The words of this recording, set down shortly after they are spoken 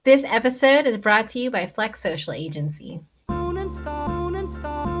This episode is brought to you by Flex Social Agency.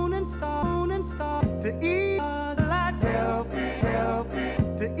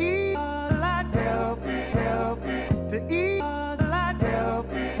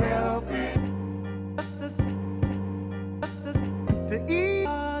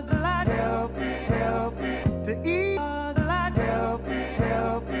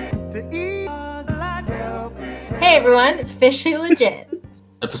 Hey everyone, it's Officially Legit.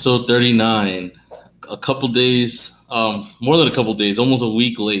 Episode 39. A couple days, more than a couple days, almost a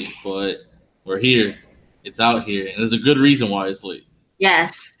week late, but we're here. It's out here, and there's a good reason why it's late.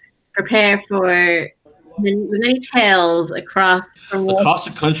 Yes, prepare for many tales across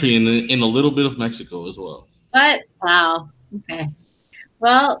the country and in a little bit of Mexico as well. What? Wow. Okay.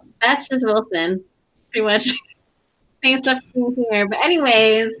 Well, that's just Wilson. Pretty much same stuff here. But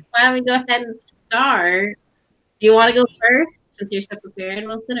anyways, why don't we go ahead and start? Do you want to go first since you're so prepared,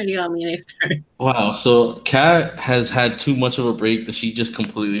 Wilson, or do you want me to start? Wow. So Kat has had too much of a break that she just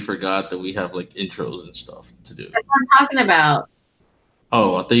completely forgot that we have like intros and stuff to do. That's what I'm talking about.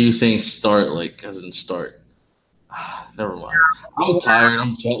 Oh, I thought you were saying start like as in start. Never mind. I'm tired.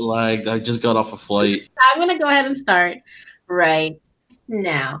 I'm jet lagged. I just got off a flight. I'm going to go ahead and start right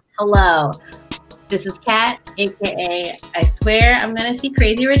now. Hello. This is Kat, a.k.a. I swear I'm going to see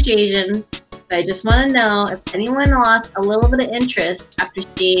Crazy Rich Asians. I just want to know if anyone lost a little bit of interest after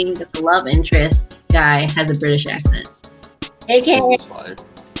seeing that the love interest guy has a British accent. A.k.a.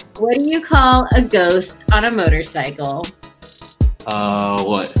 what do you call a ghost on a motorcycle?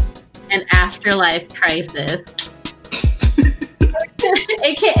 What? An afterlife crisis.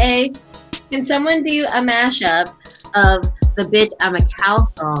 A.k.a. can someone do a mashup of the Bitch I'm a Cow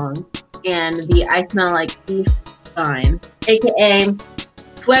song and the I Smell Like Beef sign? A.k.a.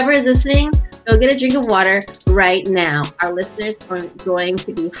 whoever is listening, go get a drink of water right now. Our listeners are going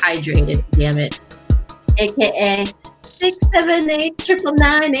to be hydrated, damn it. A.k.a. 678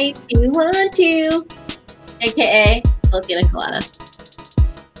 999 8212. A.k.a. Filipino Colada.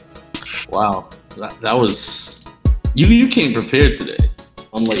 Wow, that was you came prepared today,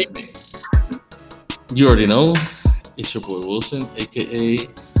 unlike me. You already know, it's your boy Wilson, aka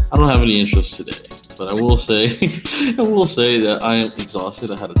I don't have any interests today, but I will say that I am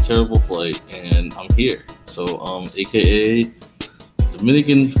exhausted. I had a terrible flight and I'm here. So aka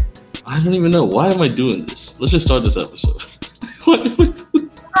Dominican, I don't even know why am I doing this. Let's just start this episode.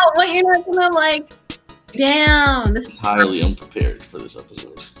 Oh, what, you're not gonna like? Damn, this is entirely unprepared for this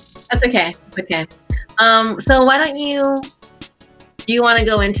episode. That's okay. It's okay. So why don't you? Do you want to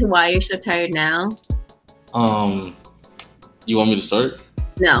go into why you're so tired now? You want me to start?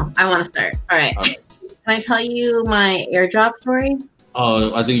 No, I want to start. All right. Can I tell you my airdrop story?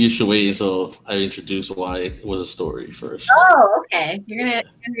 I think you should wait until I introduce why it was a story first. Oh, okay. You're gonna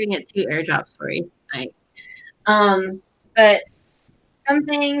get two airdrop stories tonight. But some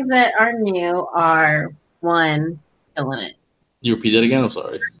things that are new are one, killing it. You repeat that again? I'm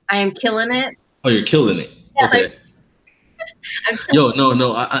sorry. I am killing it. Oh, you're killing it. Yeah, okay. Yo,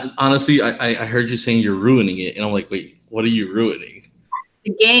 no. I honestly, I heard you saying you're ruining it, and I'm like, wait, what are you ruining?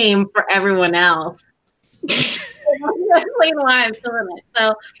 The game for everyone else. Explain why I'm killing it.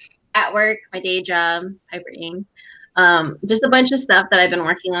 So, at work, my day job, Piper Inc. Just a bunch of stuff that I've been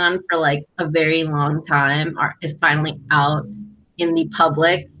working on for like a very long time is finally out in the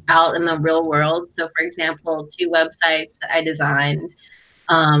public, out in the real world. So, for example, 2 websites that I designed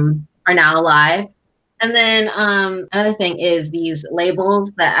are now live. And then another thing is these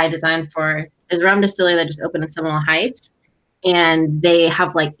labels that I designed for is rum distillery that just opened in Seminole Heights. And they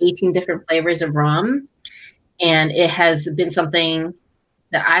have like 18 different flavors of rum. And it has been something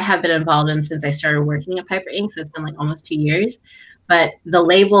that I have been involved in since I started working at Piper Inc. So it's been like almost 2 years. But the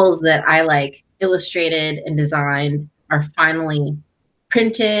labels that I like illustrated and designed are finally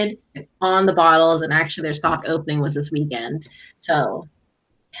printed on the bottles. And actually their soft opening was this weekend. So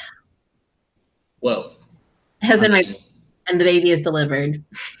well, and the baby is delivered.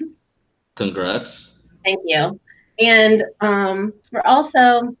 Congrats. Thank you. And we're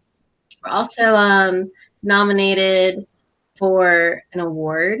also nominated for an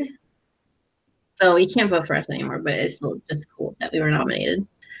award. So you can't vote for us anymore, but it's still just cool that we were nominated.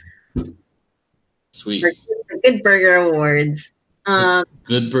 Sweet. For Good Burger Awards.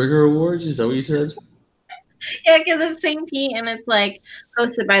 Good Burger Awards? Is that what you said? Yeah, because it's St. Pete and it's like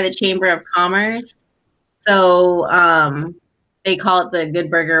hosted by the Chamber of Commerce. So they call it the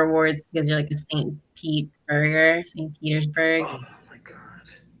Good Burger Awards because you're like a St. Pete burger, St. Petersburg. Oh my God.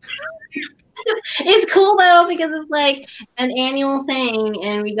 It's cool though because it's like an annual thing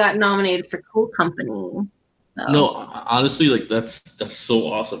and we got nominated for Cool Company. So No, honestly, like that's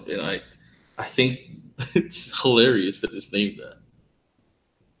so awesome, and I think it's hilarious that it's named that.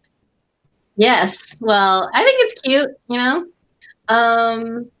 yes, well, I think it's cute, you know.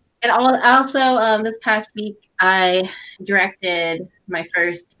 And also, this past week I directed my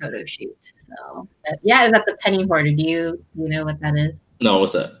first photo shoot. So yeah, it was at the Penny Hoarder. Do you know what that is? No,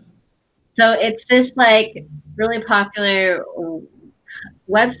 what's that? So it's this like really popular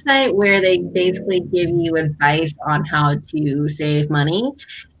website where they basically give you advice on how to save money.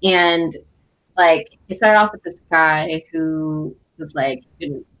 And like it started off with this guy who was like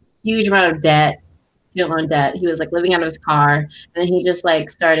in a huge amount of debt, student loan debt. He was like living out of his car, and then he just like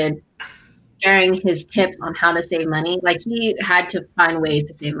started sharing his tips on how to save money. Like he had to find ways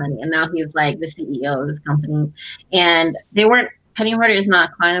to save money, and now he's like the CEO of this company. And they weren't Penny Hoarder is not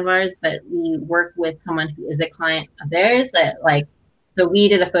a client of ours, but we work with someone who is a client of theirs. That like, so we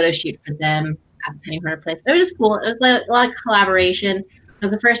did a photo shoot for them at the Penny Hoarder place. It was just cool. It was like a lot of collaboration. It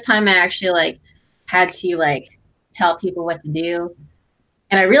was the first time I actually like had to like tell people what to do.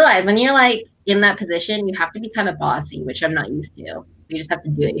 And I realized when you're like in that position, you have to be kind of bossy, which I'm not used to. You just have to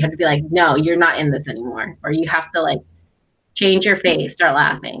do it. You have to be like, no, you're not in this anymore. Or you have to like change your face, start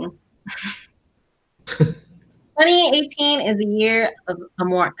laughing. 2018 is a year of a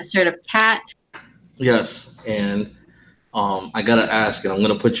more assertive cat. Yes, and I gotta ask, and I'm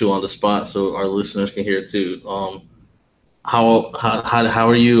gonna put you on the spot so our listeners can hear it too. How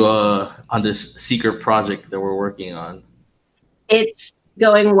are you on this secret project that we're working on? It's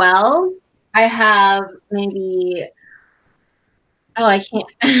going well. I have maybe, oh, I can't,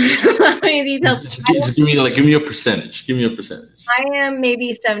 maybe Just give me a percentage. Give me a percentage. I am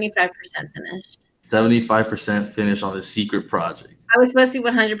maybe 75% finished. 75% finished on the secret project. I was supposed to be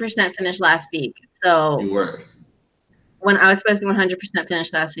 100% finished last week. So You were. when I was supposed to be 100%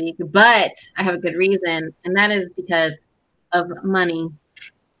 finished last week, but I have a good reason, and that is because of money.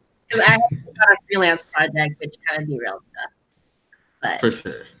 Because I have a freelance project, which kind of derailed stuff. But For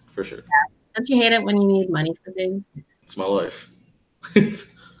sure. For sure. don't you hate it when you need money for things? It's my life.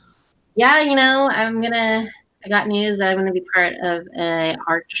 Yeah, I got news that I'm gonna be part of an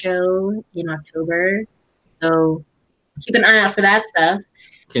art show in October. So keep an eye out for that stuff.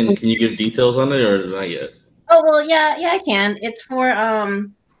 Can you give details on it or not yet? Oh well, yeah, I can. It's for the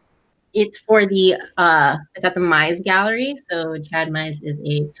it's at the Mize Gallery. So Chad Mize is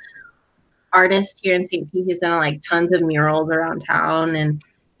a artist here in St. Pete. He's done like tons of murals around town, and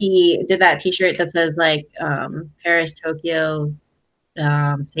he did that T-shirt that says like Paris, Tokyo,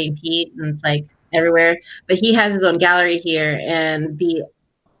 St. Pete, and it's like everywhere. But he has his own gallery here, and the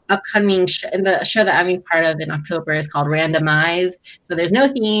upcoming the show that I'm being part of in October is called Randomize. So there's no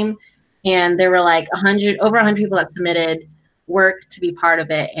theme, and there were like over 100 people that submitted work to be part of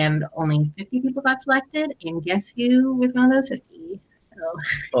it, and only 50 people got selected. And guess who was one of those 50?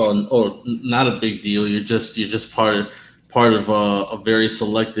 So Not a big deal. You're just part of a very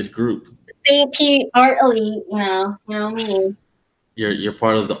selected group. St. Pete Art Elite, you know me. You're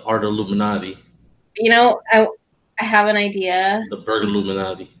part of the art Illuminati. I have an idea. The Burger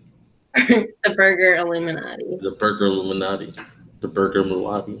Illuminati. The Burger Illuminati. The Burger Illuminati. The Burger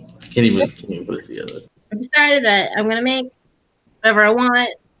Illuminati. I can't even put it together. I decided that I'm gonna make whatever I want.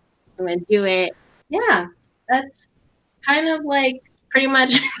 I'm gonna do it. Yeah, that's kind of like pretty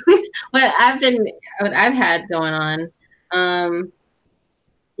much what I've had going on. Do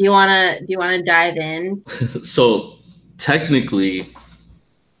you wanna dive in? So technically,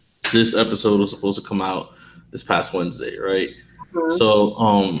 this episode was supposed to come out this past Wednesday, right? Mm-hmm. So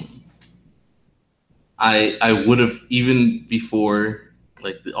I would have, even before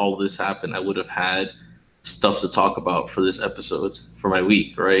like all this happened, I would have had stuff to talk about for this episode for my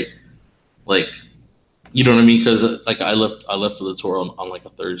week, right? Like, you know what I mean? Because like I left for the tour on like a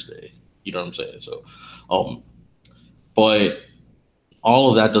Thursday. You know what I'm saying? So, but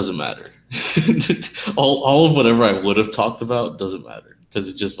all of that doesn't matter. all of whatever I would have talked about doesn't matter because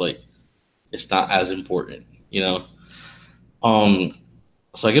it's just like it's not as important, you know.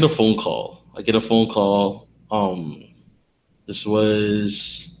 So I get a phone call. This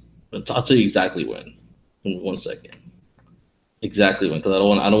was, I'll tell you exactly when. In 1 second. Exactly when, because I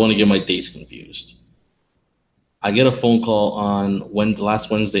don't want to get my dates confused. I get a phone call on last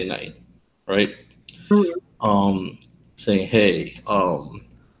Wednesday night, right? Mm-hmm. Saying, hey,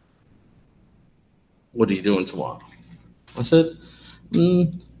 what are you doing tomorrow? I said, I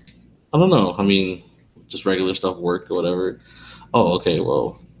don't know. I mean, just regular stuff, work or whatever. Oh, okay.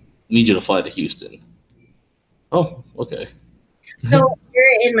 Well, need you to fly to Houston. Oh, okay. So you're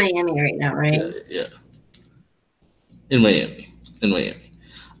in Miami right now, right? Yeah. In Miami.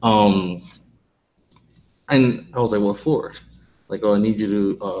 And I was like, what for? Like, oh, I need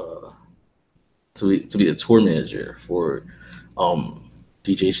you to be a tour manager for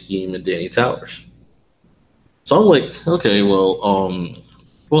DJ Scheme and Danny Towers. So I'm like, okay, well,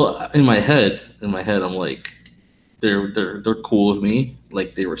 in my head, I'm like, they're cool with me.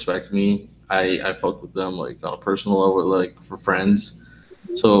 Like they respect me. I fuck with them like on a personal level, like for friends.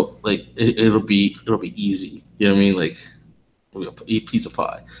 So like it'll be easy. You know what I mean? Like we'll eat piece of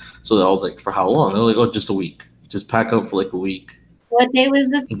pie. So I was like, for how long? They're like, oh, just a week. Just pack up for like a week. What day was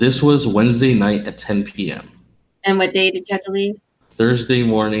this? This was Wednesday night at 10 p.m. And what day did you have to leave? Thursday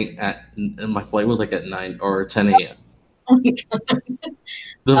morning and my flight was like at 9 or 10 a.m. Oh my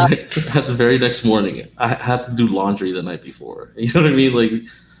God. At the very next morning, I had to do laundry the night before. You know what I mean? Like,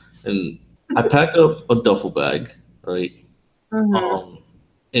 and I packed up a duffel bag, right? Mhm.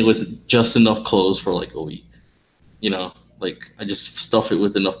 And with just enough clothes for like a week. You know, like I just stuff it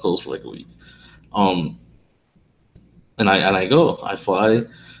with enough clothes for like a week. Um, and I go, I fly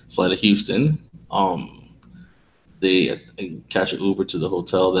to Houston. I catch an Uber to the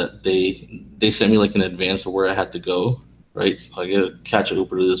hotel that they sent me like in advance of where I had to go, right? So I catch an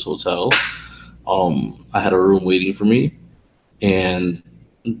Uber to this hotel. I had a room waiting for me, and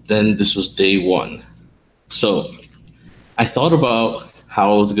then this was day one. So I thought about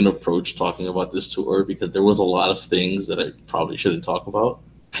how I was going to approach talking about this tour because there was a lot of things that I probably shouldn't talk about.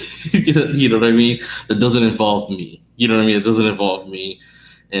 You know what I mean? That doesn't involve me. You know what I mean? It doesn't involve me,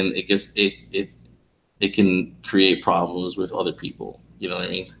 and it can create problems with other people. You know what I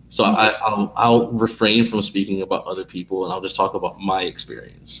mean? So I'll refrain from speaking about other people, and I'll just talk about my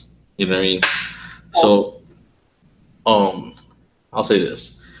experience. You know what I mean? So um, I'll say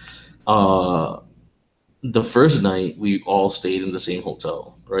this. Uh, the first night we all stayed in the same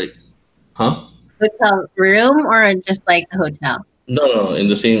hotel, right? Huh? Hotel room or just like the hotel? No, no, no, in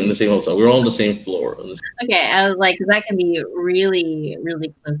the same hotel. We were all on the same floor. Okay, I was like, 'cause that can be really,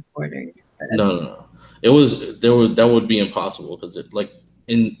 really close quarters. But No, no, no. It was there would that would be impossible because like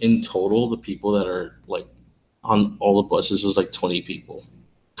in total the people that are like on all the buses was like 20 people.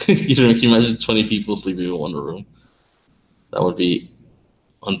 You know, can you imagine 20 people sleeping in one room? That would be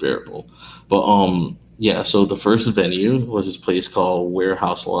unbearable. But yeah, so the first venue was this place called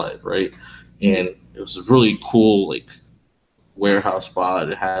Warehouse Live, right? And it was a really cool like warehouse spot.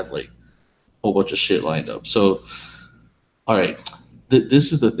 It had like a whole bunch of shit lined up. So all right,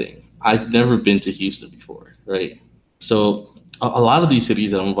 this is the thing. I've never been to Houston before, right? So a lot of these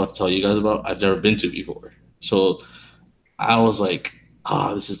cities that I'm about to tell you guys about, I've never been to before. So I was like,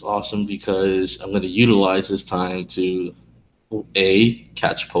 this is awesome because I'm going to utilize this time to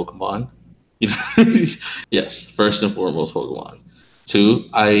catch Pokemon. You know, yes, first and foremost Pokemon. Two,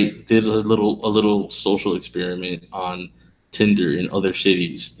 I did a little social experiment on Tinder in other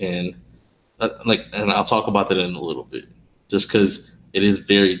cities, and and I'll talk about that in a little bit, just because it is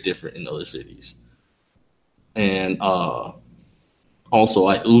very different in other cities. And also,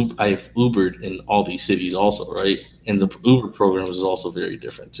 I've Ubered in all these cities also, right? And the Uber program is also very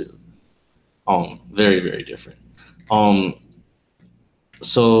different too. Very very different. Um,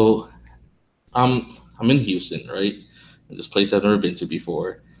 so I'm in Houston, right? In this place I've never been to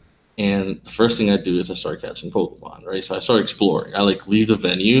before. And the first thing I do is I start catching Pokemon, right? So I start exploring. I like leave the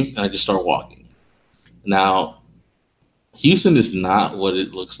venue and I just start walking. Now, Houston is not what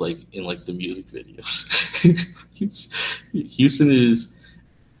it looks like in like the music videos. Houston is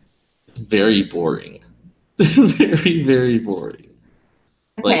very boring. Very, very boring.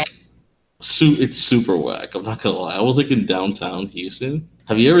 okay. Like it's super whack. I'm not gonna lie. I was like in downtown Houston.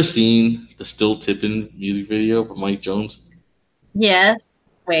 Have you ever seen the Still Tippin' music video for Mike Jones? Yes.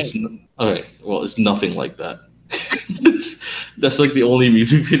 It's Wait. okay. Well, it's nothing like that. That's like the only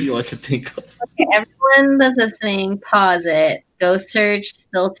music video I could think of. Okay, everyone that's listening, pause it. Go search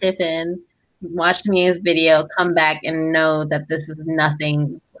Still Tippin', watch the music video, come back and know that this is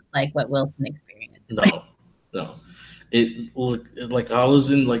nothing like what Wilson experienced. No, no. It looked like I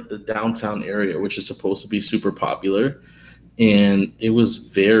was in like the downtown area, which is supposed to be super popular, and it was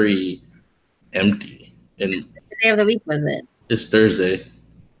very empty. And What day of the week was it? it's Thursday.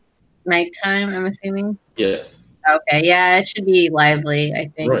 Nighttime, I'm assuming. Yeah, Okay, yeah, it should be lively, I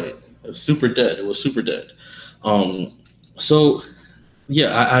think. right. It was super dead. It was super dead. Um, so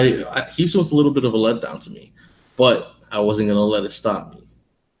yeah, Houston was a little bit of a letdown to me, but I wasn't gonna let it stop me.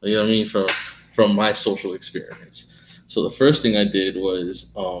 You know what I mean? From my social experience. So the first thing I did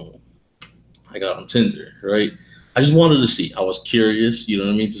was I got on Tinder, right? I just wanted to see. I was curious, you know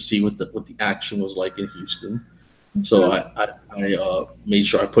what I mean, to see what the action was like in Houston. So I made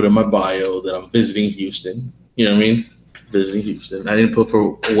sure I put in my bio that I'm visiting Houston. You know what I mean? Visiting Houston. I didn't put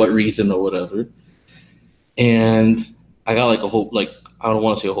for what reason or whatever. and I got like a whole like I don't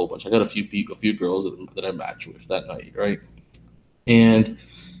want to say a whole bunch. I got a few people, a few girls that I matched with that night, right? And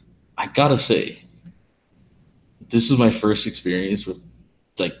I gotta say, this was my first experience with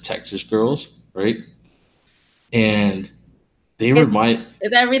like Texas girls, right? And they Is, were my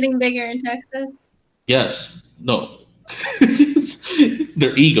is everything bigger in Texas? yes, no,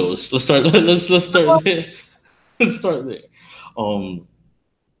 their egos. Let's start. Let's start there. Let's start there. Um.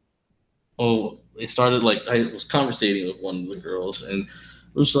 Oh, it started like I was conversating with one of the girls, and it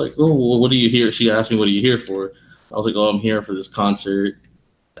was like, "Oh, well, what are you here?" She asked me, "What are you here for?" I was like, "Oh, I'm here for this concert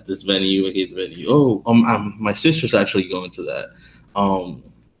at this venue." I gave the venue. Oh, my sister's actually going to that. Um,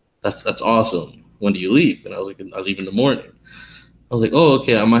 that's awesome. When do you leave? And I was like, I leave in the morning. I was like, oh,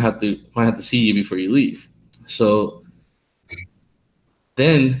 okay. I might have to see you before you leave. So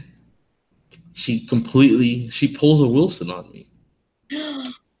then she pulls a Wilson on me.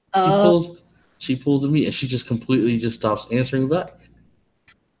 She Oh, pulls she pulls at me and she just completely just stops answering back.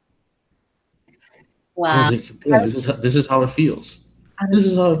 I wow. was like, damn, this is how it feels. This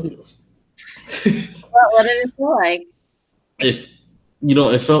is how it feels. What did it feel like? if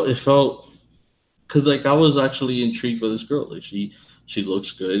it felt because like I was actually intrigued by this girl. Like she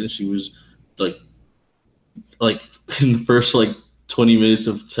looks good and she was like like in the first like 20 minutes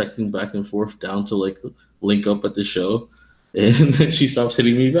of texting back and forth down to like link up at the show, and then she stops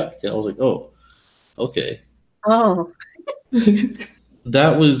hitting me back. And I was like, oh, okay. Oh,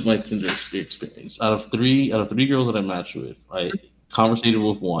 That was my Tinder experience. Out of three girls that I matched with, I conversated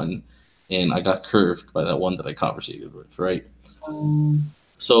with one, and I got curved by that one that I conversated with. Right. um,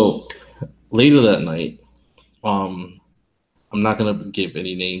 So later that night, um, I'm not gonna give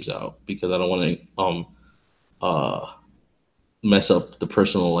any names out because I don't want to uh mess up the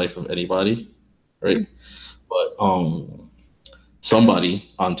personal life of anybody, right? But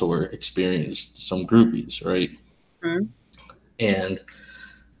somebody on tour experienced some groupies, right? mhm. And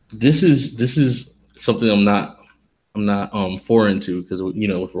this is something I'm not foreign to because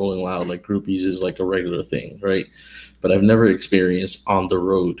with Rolling Loud, like groupies is like a regular thing, right? But I've never experienced on the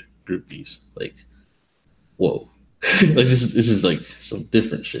road groupies. Like, whoa, like this is like some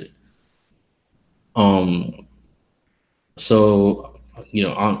different shit. Um, so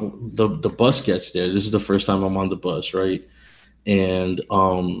on the bus gets there. This is the first time I'm on the bus, right? And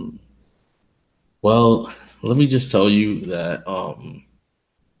well, let me just tell you that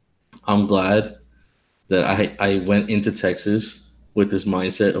I'm glad that I went into Texas with this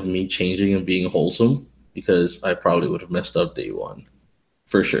mindset of me changing and being wholesome because I probably would have messed up day one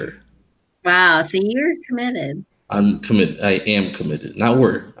for sure. Wow. So you're committed. I'm committed. I am committed. Not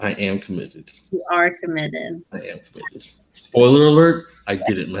were. I am committed. You are committed. I am committed. Spoiler alert: I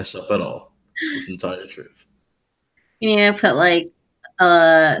didn't mess up at all this entire trip. You need to put like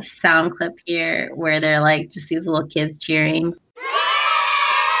a sound clip here where they're like just these little kids cheering.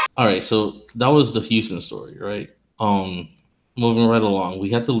 All right, so that was the Houston story, right? Um, moving right along, we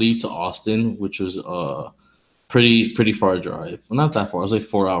had to leave to Austin, which was pretty far drive. Well, not that far. It was like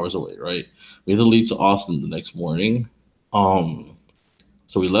 4 hours away, right? We had to leave to Austin the next morning. Um,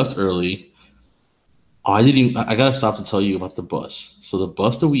 so we left early. Oh, I didn't. Even, I gotta stop to tell you about the bus. So the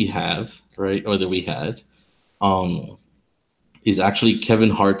bus that we have, right, or that we had, um, is actually Kevin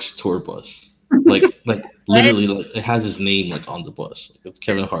Hart's tour bus. Like What? literally, like it has his name like on the bus. Like, it's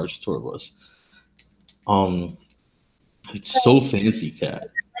Kevin Hart's tour bus. Um, it's so fancy, cat.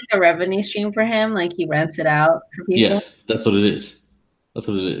 Like a revenue stream for him, like he rents it out for Yeah, people. that's what it is. That's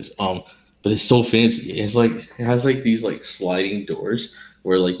what it is. But it's so fancy. It has like these like sliding doors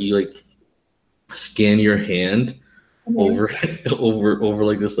where like you like scan your hand Mhm. over over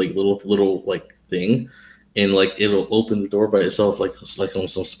like this like little like thing, and like it'll open the door by itself like it's like on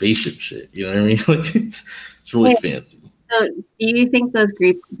some spaceship shit. You know what I mean? Like it's really Wait, fancy. so do you think those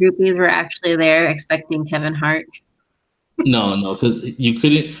groupies were actually there expecting Kevin Hart? No, no, because you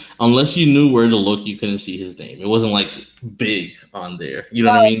couldn't unless you knew where to look. You couldn't see his name. It wasn't like big on there. You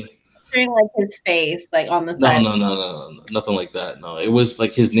know what I Oh, mean? picturing like his face, like on the No, side. no, no, no, no, nothing like that. No, it was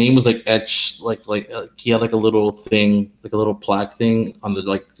like his name was like etched, like he had like a little thing, like a little plaque thing on the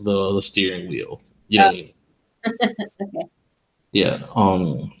like the steering wheel. You know Oh, what I mean? Yeah.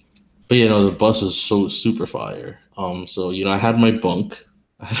 But the bus is so super fire. So I had my bunk,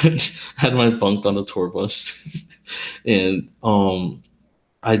 I had my bunk on the tour bus, and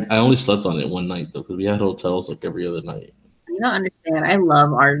I only slept on it one night though because we had hotels like every other night. you don't understand. I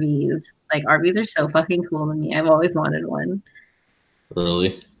love RVs. Like RVs are so fucking cool to me. I've always wanted one.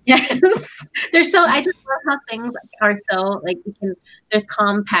 Really? Yes. They're so I just love how things are so like they're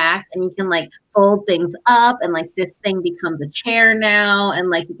compact and you can like fold things up and like this thing becomes a chair now and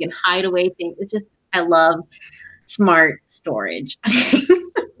like you can hide away things. It's just I love smart storage.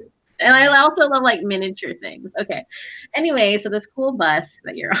 And I also love like miniature things. Okay. Anyway, so this cool bus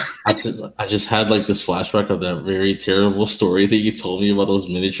that you're on. I just had like this flashback of that very terrible story that you told me about those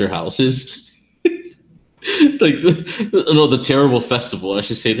miniature houses. Like the terrible festival, I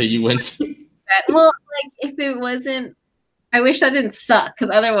should say, that you went to. Well, like if it wasn't, I wish that didn't suck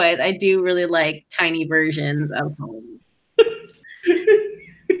because otherwise I do really like tiny versions of homes.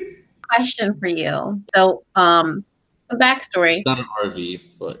 Question for you. So, a backstory. Not an RV,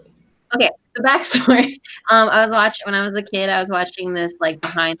 but Okay, the backstory. I was watching when I was a kid. I was watching this like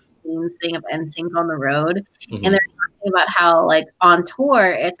behind the scenes thing of NSYNC on the road, and they're talking about how like on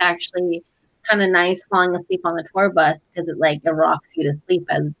tour it's actually kind of nice falling asleep on the tour bus because it rocks you to sleep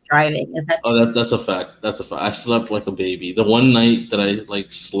as driving. Is that? Oh, that's a fact. That's a fact. I slept like a baby. The one night that I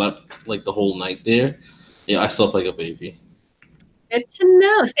like slept like the whole night there, yeah, I slept like a baby. Good to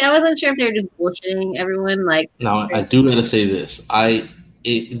know. See, I wasn't sure if they were just bullshitting everyone. Like, Now I do gotta say this.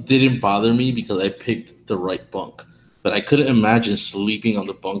 It didn't bother me because I picked the right bunk, but I couldn't imagine sleeping on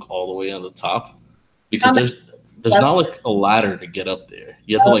the bunk all the way on the top because there's not like a ladder to get up there.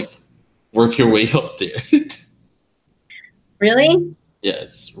 You have to like work your way up there. Really? Yeah,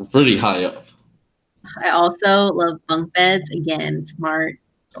 it's pretty high up. I also love bunk beds. Again, smart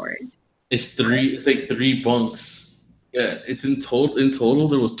storage. It's three. It's like three bunks. Yeah, it's in total. In total,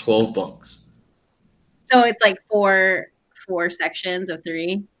 there was 12 bunks. So it's like four sections of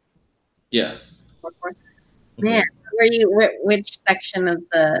three. Yeah. Four. Man, were you? Which section of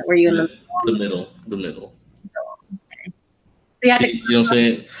the? Were you in the middle? The middle. Okay. So See, you know what I'm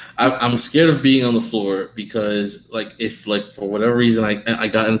saying? I'm scared of being on the floor because, like, if like for whatever reason I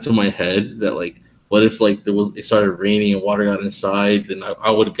got into my head that like, what if like it started raining and water got inside, then I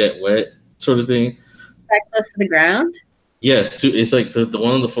would get wet, sort of thing. That close to the ground? Yes, it's like the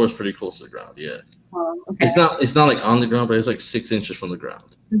one on the floor is pretty close to the ground. Yeah. Oh, okay. It's not like on the ground, but it's like 6 inches from the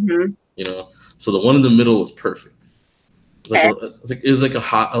ground. Mm-hmm. You know, so the one in the middle was perfect. It was like a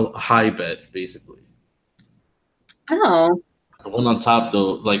high bed basically. Oh. The one on top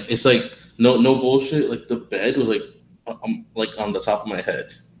though, like it's like no bullshit. Like the bed was like on the top of my head,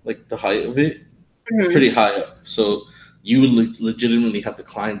 like the height of it. Mm-hmm. It's pretty high up, so you would legitimately have to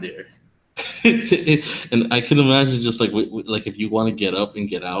climb there. And I can imagine just like like if you want to get up and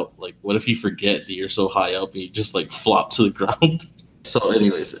get out, like what if you forget that you're so high up and you just like flop to the ground? So,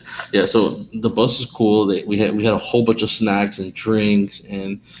 anyways, yeah. So the bus was cool. We had a whole bunch of snacks and drinks,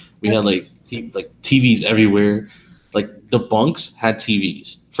 and we had like TVs everywhere. Like the bunks had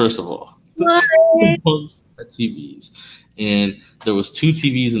TVs. First of all, the bunks had TVs, and there was 2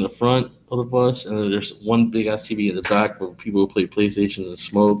 TVs in the front of the bus, and then there's one big ass TV in the back where people would play PlayStation and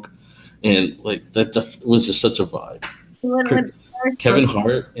smoke, and like that was just such a vibe. Kevin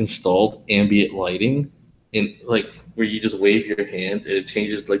Hart installed ambient lighting, in like where you just wave your hand and it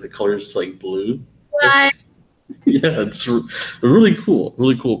changes like the colors to like blue. What? Yeah, it's really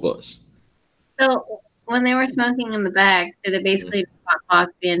cool bus. So when they were smoking in the back, did it basically hotbox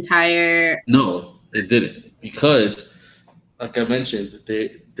the entire? No, it didn't, because like I mentioned,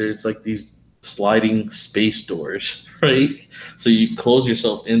 there's like these sliding space doors, right? So you close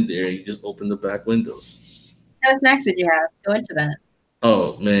yourself in there and you just open the back windows. What snacks did you have? Go into that.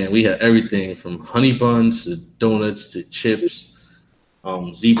 Oh man, we had everything from honey buns to donuts to chips,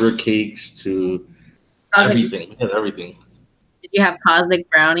 zebra cakes to everything. We had everything. Did you have cosmic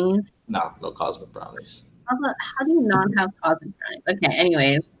brownies? No cosmic brownies. How do you not have cosmic brownies? Okay,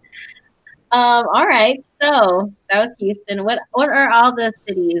 anyways. All right. So that was Houston. What are all the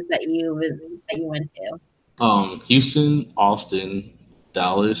cities that you went to? Houston, Austin,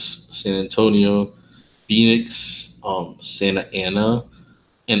 Dallas, San Antonio, Phoenix, Santa Ana,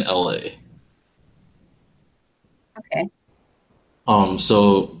 and LA. Okay.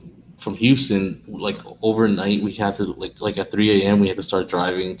 So from Houston, like overnight, we had to like at 3 a.m. we had to start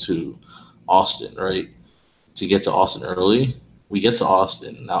driving to Austin, right? To get to Austin early. We get to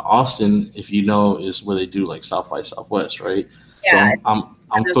Austin. Now Austin, if you know, is where they do like South by Southwest, right? Yeah. So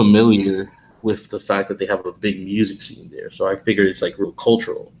I'm familiar with the fact that they have a big music scene there. So I figured it's like real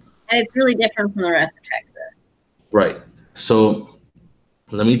cultural. And it's really different from the rest of Texas. Right. So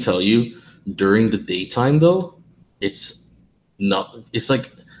let me tell you, during the daytime though, it's like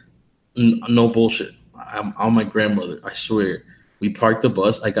no bullshit. I'm on my grandmother. I swear. We parked the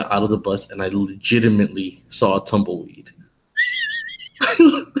bus. I got out of the bus and I legitimately saw a tumbleweed.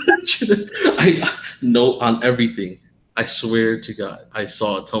 I know on everything. I swear to God, I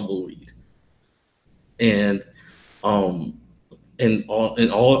saw a tumbleweed. And all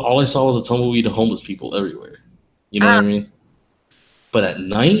I saw was a tumbleweed and homeless people everywhere. You know what I mean? But at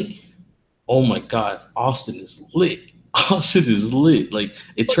night, oh my god, Austin is lit. Austin is lit. Like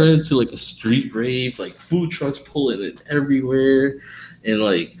it turned into like a street rave, like food trucks pulling it everywhere, and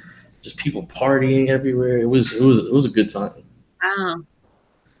like just people partying everywhere. It was a good time. Wow.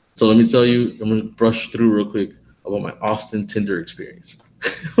 So let me tell you, I'm gonna brush through real quick about my Austin Tinder experience.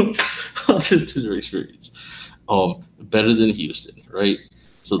 Austin Tinder experience. Better than Houston, right?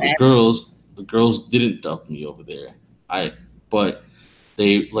 So Okay. the girls didn't dump me over there. But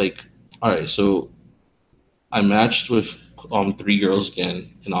they like, all right. So I matched with three girls again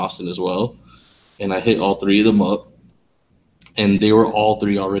in Austin as well, and I hit all three of them up, and they were all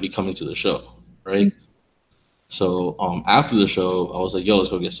three already coming to the show, right? So after the show, I was like, "Yo, let's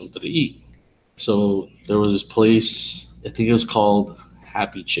go get something to eat." So there was this place. I think it was called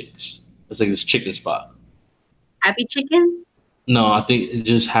Happy Chicks. It's like this chicken spot. Happy chicken? No, I think it's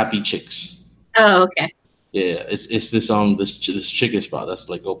just Happy Chicks. Oh, okay. Yeah, it's this chicken spot that's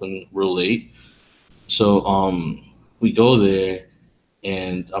like open real late. So we go there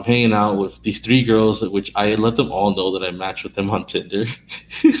and I'm hanging out with these three girls, which I let them all know that I matched with them on Tinder.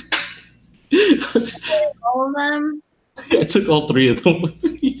 All of them? I took all three of them with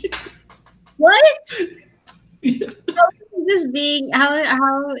me. What? Yeah.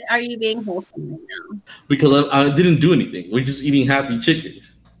 How are you being wholesome right now? Because I didn't do anything. We're just eating happy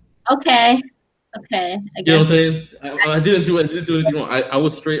chickens. Okay. Okay. I You know what guess. I'm saying? I didn't do anything wrong. I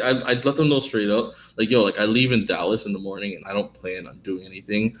was straight. I let them know straight up, like yo, like I leave in Dallas in the morning, and I don't plan on doing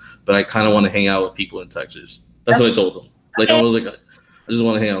anything, but I kind of want to hang out with people in Texas. That's what I told them. Like I Okay. was like, I just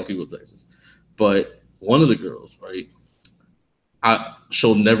want to hang out with people in Texas. But one of the girls, right?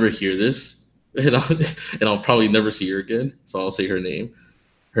 She'll never hear this, and I'll probably never see her again. So I'll say her name.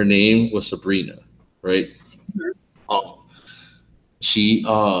 Her name was Sabrina, right? Mhm. Um,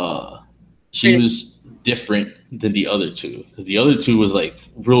 she was different than the other two because the other two was like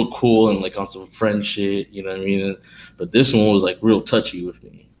real cool and like on some friend shit, you know what I mean? But this one was like real touchy with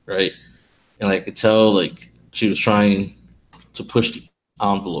me, right? And I could tell like she was trying to push the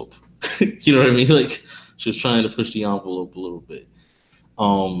envelope. You know what I mean? Like she was trying to push the envelope a little bit.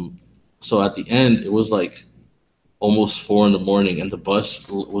 Um, so at the end, it was like almost 4 in the morning, and the bus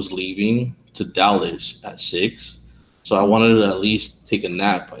was leaving to Dallas at 6. So I wanted to at least take a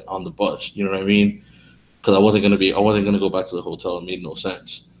nap like, on the bus. You know what I mean? Because I wasn't gonna go back to the hotel. It made no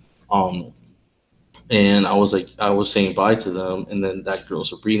sense. Um, and I was like, I was saying bye to them, and then that girl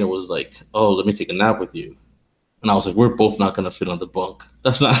Sabrina was like, "Oh, let me take a nap with you." And I was like, "We're both not gonna fit on the bunk.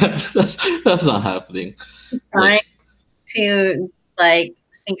 That's not that's not happening." Trying Like, to like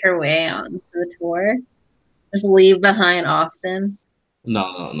sink her way onto the tour. Just leave behind Austin.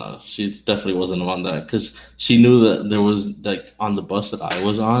 no, no, no. She definitely wasn't on that because she knew that there was like on the bus that I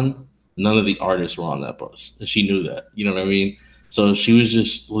was on, none of the artists were on that bus, and she knew that. You know what I mean? So she was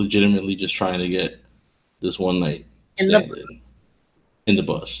just legitimately just trying to get this one night In the stand in the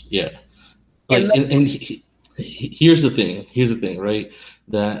bus. Yeah, in like the here's the thing. Here's the thing, right?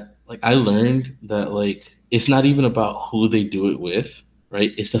 That like I learned that like it's not even about who they do it with,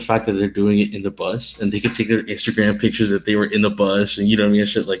 right? It's the fact that they're doing it in the bus and they could take their Instagram pictures that they were in the bus and you know what I mean,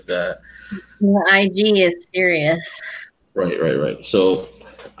 shit like that. the IG is serious. Right, right, right. So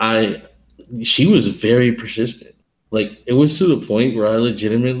I she was very persistent. Like it was to the point where I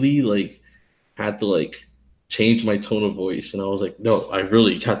legitimately like had to like change my tone of voice and I was like, no, I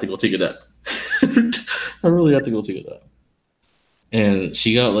really had to go take a nap. I really had to go take a nap. And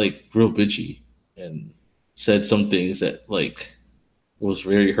she got like real bitchy and said some things that like was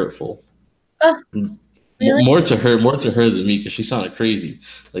very hurtful. Oh, really? More to her than me because she sounded crazy.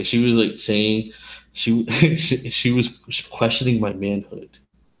 Like she was like saying she was questioning my manhood.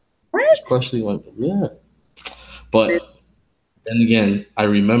 What? Just questioning my yeah. But then again, I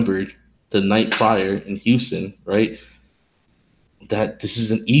remembered the night prior in Houston, right? That this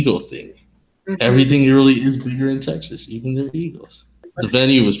is an ego thing. Mhm. Everything really is bigger in Texas, even their egos. The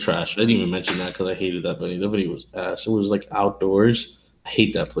venue was trash. I didn't even mention that because I hated that venue. The venue was ass. It was like outdoors. I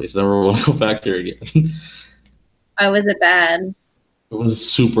hate that place. I never want to go back there again. Why was it bad? It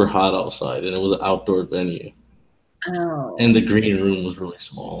was super hot outside, and it was an outdoor venue. Oh. And the green room was really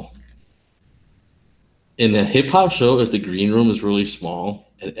small. In a hip hop show, if the green room is really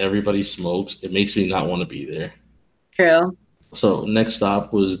small and everybody smokes, it makes me not want to be there. True. So next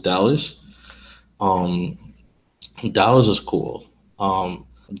stop was Dallas. Um, Dallas is cool.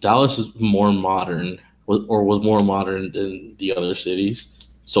 Dallas is more modern, or was more modern than the other cities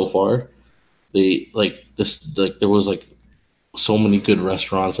so far. They like this, like there was like so many good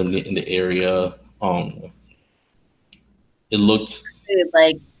restaurants in the area. It looked Dude,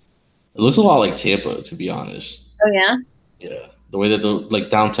 like, it looks a lot like Tampa, to be honest. oh yeah. Yeah, the way that the like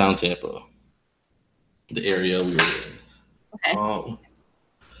downtown Tampa. the area we were in. Okay.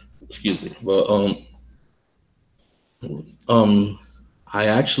 Excuse me, but I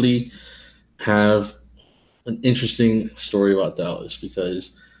actually have an interesting story about Dallas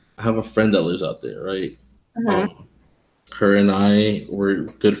because I have a friend that lives out there, right? Mhm. Her and I were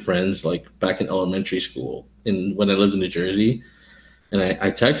good friends like back in elementary school, and when I lived in New Jersey, and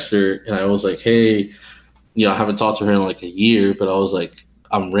I texted her and I was like, hey, I haven't talked to her in like a year, but I was like,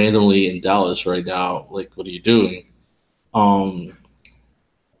 I'm randomly in Dallas right now. Like, what are you doing? Um,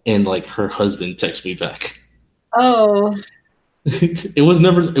 and like her husband texted me back. Oh. It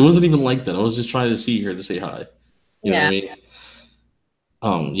wasn't even like that. I was just trying to see her to say hi. You know what Yeah.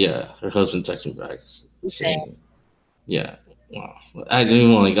 I mean? Yeah, her husband texted me back Okay. saying, yeah. Wow. I don't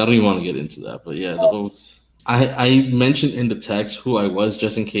even want to get into that, but yeah, I mentioned in the text who I was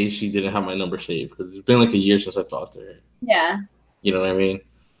just in case she didn't have my number saved because it's been like a year since I talked to her. Yeah. You know what I mean?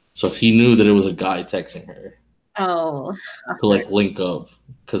 So he knew that it was a guy texting her Oh. to like link up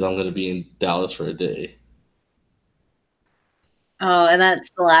because I'm gonna be in Dallas for a day. Oh, and that's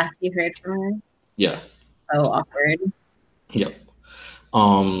the last you heard from her? Yeah. Oh, awkward. Yep.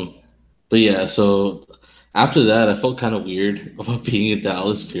 But yeah, so after that, I felt kind of weird about being in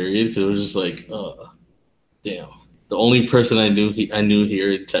Dallas. Period, because it was just like, damn, the only person I knew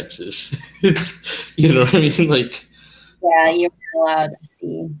here in Texas. You know what I mean? Like, Yeah, you're allowed to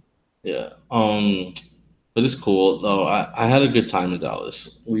see. yeah. But it's cool though. I had a good time in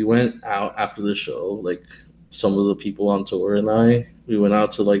Dallas. We went out after the show, like some of the people on tour and we went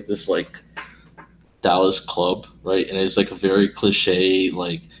out to like this like Dallas club, right? And it's like a very cliche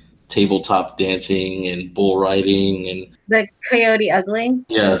like tabletop dancing and bull riding and The Coyote Ugly?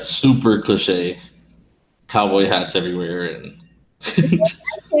 yeah, super cliche. Cowboy hats everywhere and I can't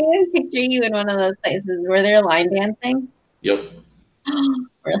even picture you in one of those places. Were there line dancing? yep.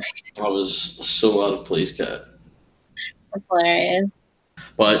 Really? I was so out of place, cat. That's hilarious.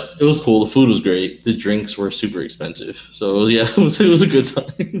 But it was cool. The food was great. The drinks were super expensive. So yeah, it was a good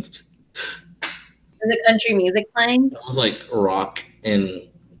time. It Is it country music playing? was like rock and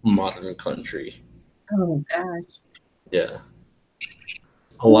modern country. Oh gosh. Yeah.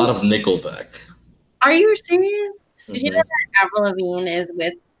 A lot of Nickelback. Are you serious? Did you know Mhm. that Avril Lavigne is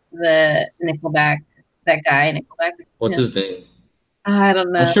with the Nickelback, that guy, Nickelback? What's Yeah. his name? I don't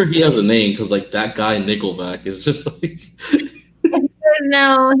I'm know. sure he has a name because like that guy Nickelback is just like If you guys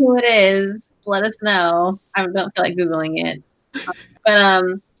know who it is, let us know. I don't feel like Googling it. But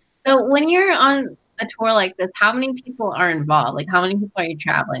so when you're on a tour like this, how many people are involved? Like how many people are you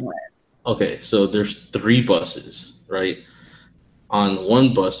traveling with? okay. So there's 3 buses, right? On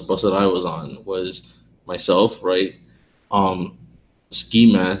one bus, the bus that I was on was myself, right? Um,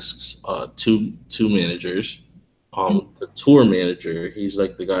 Ski Masks, two managers. The tour manager, he's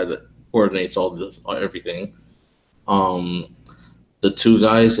like the guy that coordinates all this, everything. Um, the 2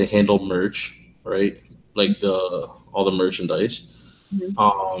 guys that handle merch, right? Like the all the merchandise.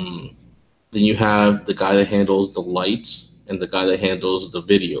 Mhm. Then you have the guy that handles the lights and the guy that handles the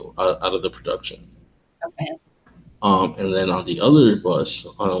video out of the production. Okay. And then on the other bus,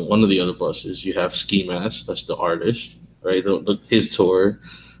 on one of the other buses, you have Ski Mask, that's the artist, right? His tour.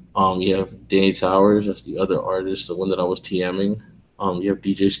 You have Danny Towers, that's the other artist, the one that I was TMing. You have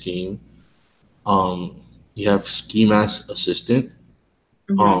DJ Scheme. Um, you have Ski Mask assistant.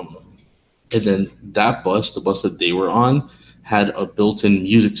 Mhm. Um, and then that bus, the bus that they were on, had a built-in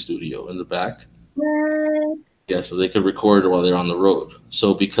music studio in the back. What? Yeah, so they could record while they're on the road.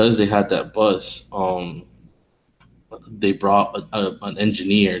 So because they had that bus, they brought an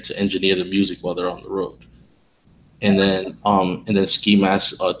engineer to engineer the music while they're on the road. And then Ski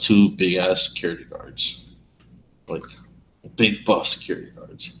Mask, 2 big ass security guards, like big buff security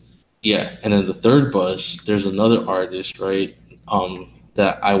guards. Yeah, and then the third bus, there's another artist, right?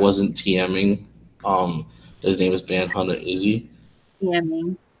 That I wasn't TMing. Um, his name is Band Hunter Izzy, Yeah, I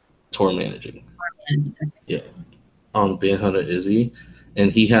mean, tour managing. man. Yeah, Band Hunter Izzy,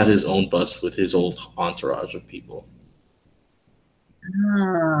 and he had his own bus with his old entourage of people.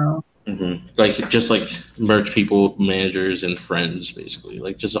 Oh, Like just like merch people, managers, and friends, basically,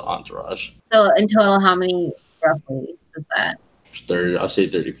 like just an entourage. so in total, how many roughly is that? 30, I'll say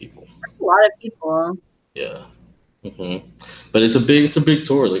 30 people. That's a lot of people. Yeah. But it's a big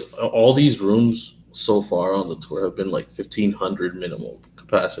tour. Like all these rooms so far on the tour have been like 1,500 minimum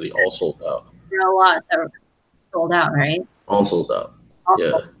capacity, all sold out. There are a lot that were sold out, right? All sold out.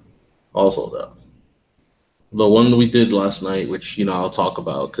 Yeah, Also, all sold out. The one we did last night, which I'll talk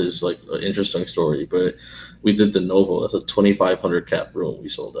about because like an interesting story, but we did the Novo. That's a 2,500 cap room we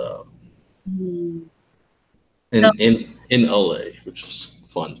sold out hmm. in So, in in LA, which is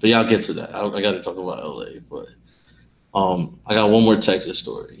fun. But yeah, I'll get to that. I got to talk about LA, but I got one more Texas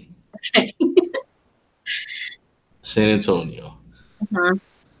story. Okay. San Antonio. Uh-huh.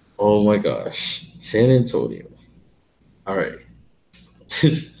 Oh my gosh, San Antonio. All right,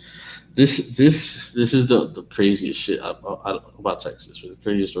 this is the craziest shit about Texas, or the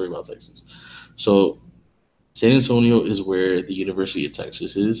craziest story about Texas. So San Antonio is where the University of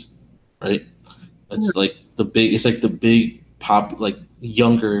Texas is, right? It's like the big. It's like the big pop, like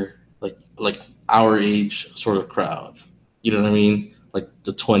younger, like our age sort of crowd. You know what I mean? Like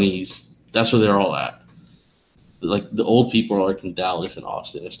the 20s. That's where they're all at. Like the old people are like in Dallas and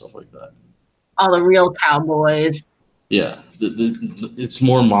Austin and stuff like that. All the real cowboys. Yeah, it's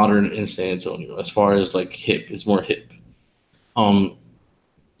more modern in San Antonio as far as like hip. It's more hip. Um,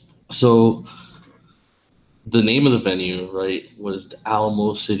 so the name of the venue, right, was the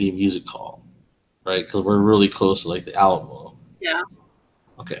Alamo City Music Hall, right? Because we're really close to like the Alamo. Yeah.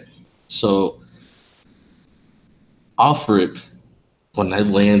 Okay, so off rip, when I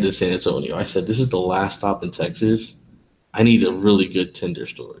landed in San Antonio, I said, "This is the last stop in Texas. I need a really good Tinder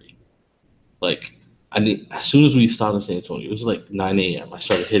story." Like, I need as soon as we stopped in San Antonio, it was like 9 a.m. I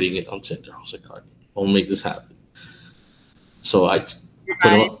started hitting it on Tinder. I was like, "All right, I'll make this happen." So put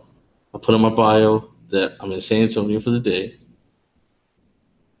Right. in, I put in my bio that I'm in San Antonio for the day.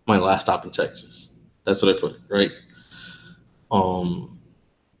 My last stop in Texas. That's what I put, right? Um,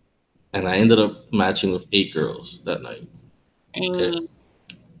 and I ended up matching with 8 girls that night. Okay. And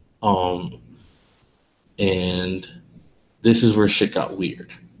Um, and this is where shit got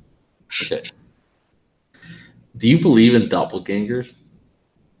weird. Okay. Do you believe in doppelgangers?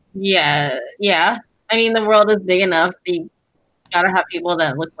 yeah, yeah. I mean, the world is big enough. You gotta have people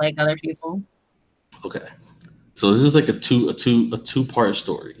that look like other people. Okay. So this is like a two-part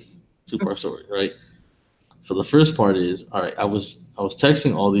story. Two-part story, right? So the first part is, all right, I was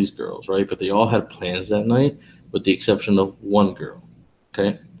texting all these girls, right? But they all had plans that night, with the exception of one girl.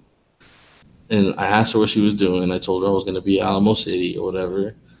 Okay. And I asked her what she was doing. I told her I was gonna be at Alamo City or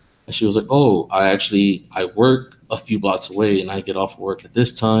whatever. And she was like, "Oh, I work a few blocks away and I get off work at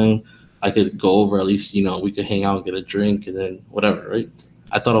this time. I could go over at least, we could hang out, get a drink, and then whatever, right?"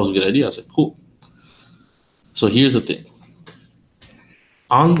 I thought it was a good idea. I said, "Cool." So here's the thing.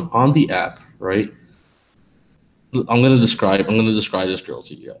 On the app, right? I'm gonna describe this girl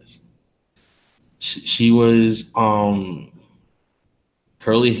to you guys. She was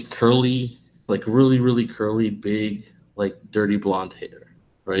curly, like really, really curly, big, like dirty blonde hair,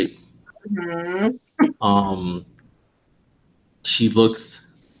 right? Mhm. Um she looked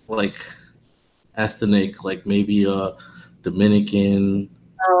like ethnic, like maybe a Dominican,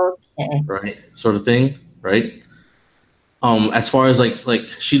 Okay. right? Sort of thing, right? As far as like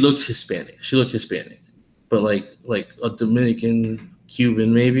she looked Hispanic. She looked Hispanic. But like a Dominican,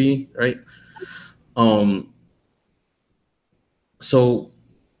 Cuban maybe, right? Um so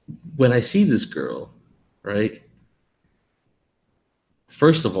when I see this girl, right?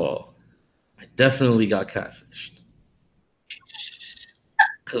 First of all, I definitely got catfished.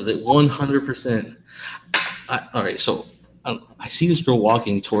 Cuz it 100%. All right, so I see this girl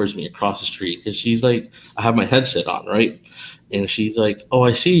walking towards me across the street because she's like, I have my headset on, right? And she's like, "Oh,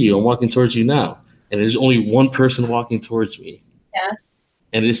 I see you. I'm walking towards you now." And there's only one person walking towards me. Yeah.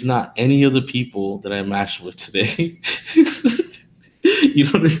 And it's not any of the people that I matched with today. You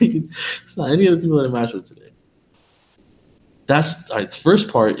know what I mean? It's not any of the people that I matched with today. That's all right. The first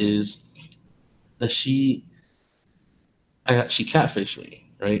part is that she catfished me,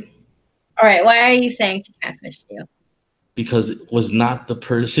 right? All right. Why are you saying she catfished you? Because it was not the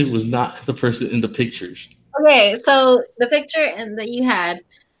person in the pictures. Okay, so the picture and that you had,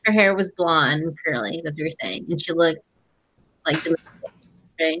 her hair was blonde, and curly. That's what you're saying, and she looked like the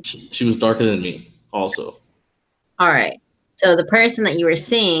right? She was darker than me, also. All right. So the person that you were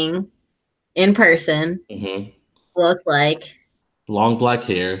seeing in person Hmm. looked like. Long black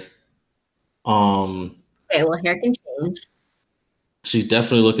hair. Um, Okay, well, hair can change. she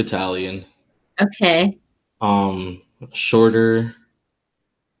definitely look Italian. Okay. Shorter.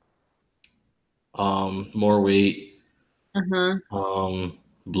 More weight. Uh-huh.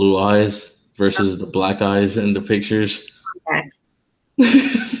 Blue eyes versus the black eyes in the pictures.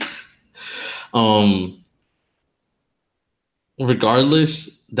 Okay. um,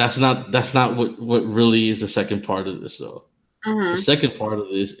 regardless, that's not what really is the second part of this though. The Uh-huh. second part of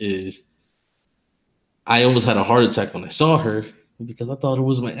this is I almost had a heart attack when I saw her because I thought it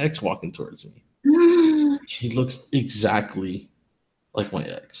was my ex walking towards me. She looks exactly like my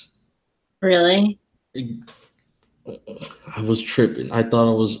ex. Really? I was tripping. I thought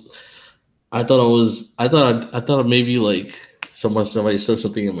I thought maybe like somebody said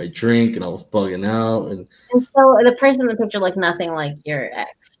something in my drink, and I was bugging out, and And so the person in the picture looked nothing like your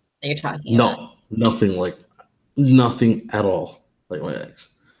ex that you're talking about. no, nothing at all like my ex.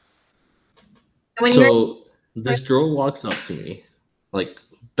 When you're So this girl walks up to me, like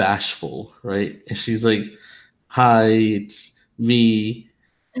bashful, right? And she's like, "Hi, it's me."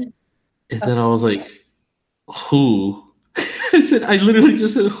 And then I was like, "Who?" I literally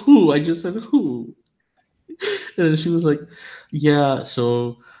just said who. I just said who. And then she was like, "Yeah,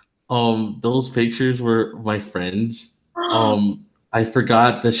 so those pictures were my friends. I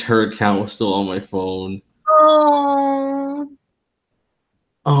forgot that her account was still on my phone.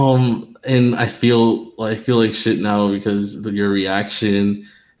 oh, And I feel like shit now because your reaction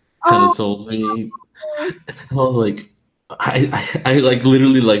kind oh, of told me. I was like, I like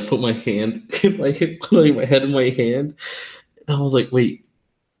literally like put my hand in my like my head in my hand, and I was like, wait,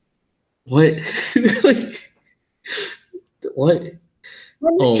 what? Like, what?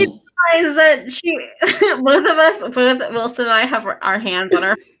 when did she Um, realize that she, both Wilson and I have our hands on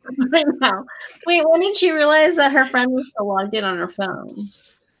our phones right now. Wait, when did she realize that her friend was still logged in on her phone?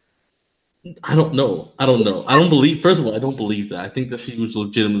 I don't know. I don't know. I don't believe. First of all, I don't believe that. I think that she was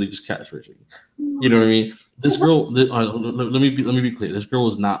legitimately just catfishing. You know what I mean? This girl. Let me be clear. This girl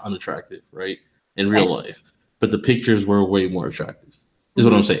was not unattractive, right? In real life, but the pictures were way more attractive. Is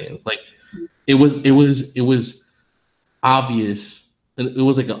what I'm saying. Like, it was obvious, and it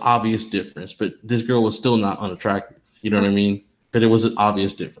was like an obvious difference. But this girl was still not unattractive. You know what I mean? But it was an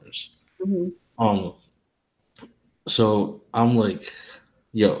obvious difference. Mm-hmm. Um. So I'm like,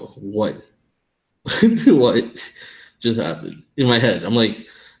 yo, what? What just happened in my head? I'm like,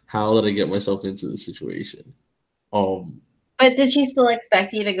 how did I get myself into this situation? Um, But did she still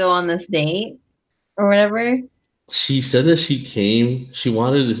expect you to go on this date or whatever? she said that she came. She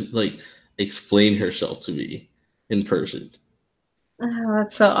wanted to like explain herself to me in person. Oh,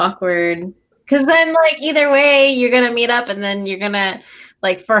 that's so awkward. Because then, like, either way, you're gonna meet up, and then you're gonna,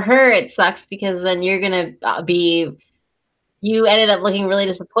 like, for her, it sucks because then you're gonna be. You ended up looking really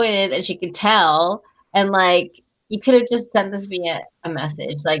disappointed, and she could tell. And like, you could have just sent this via a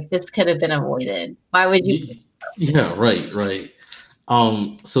message. Like, this could have been avoided. Why would you? Yeah, right, right.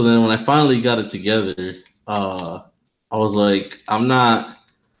 So then when I finally got it together, I was like, I'm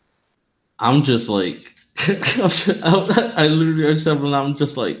just like, I literally said, I'm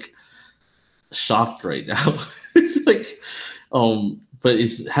just like shocked right now. It's like, but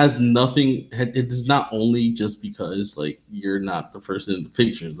it has nothing. It is not only just because like you're not the person in the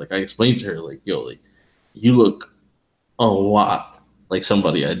picture. Like I explained to her, like, yo, like you look a lot like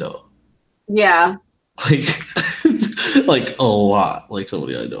somebody I know. Yeah. Like, like a lot like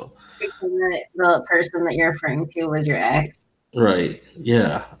somebody I know. The person that you're referring to was your ex. Right.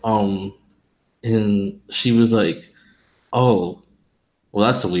 Yeah. And she was like, "Oh,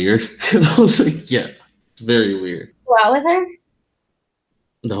 well, that's weird." And I was like, "Yeah, it's very weird." Go out with her?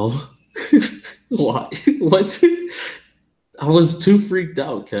 No. Why? What? I was too freaked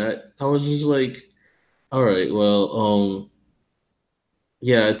out, Kat. I was just like, all right, well,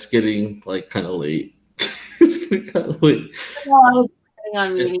 yeah, it's getting like kind of late. It's getting kind of late. Well, I was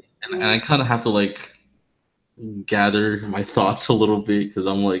planning on And, meeting. and I kind of have to like gather my thoughts a little bit because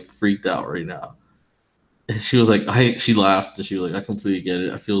I'm like freaked out right now. And she was like, she laughed and she was like, I completely get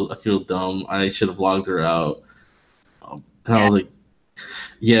it. I feel dumb. I should have logged her out. And I was like,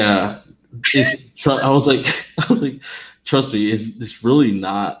 yeah, I was like, I was like, trust me, it's really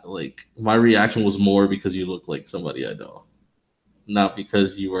not like my reaction was more because you look like somebody I know, not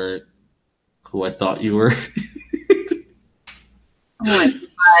because you weren't who I thought you were. Oh my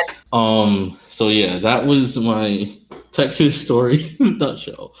God. So yeah, that was my Texas story in a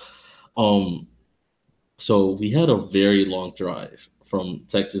nutshell. Um, so we had a very long drive from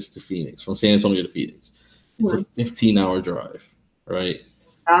Texas to Phoenix, from San Antonio to Phoenix. It's a 15-hour drive, right?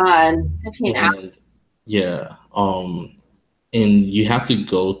 God, 15 hours. And yeah, and you have to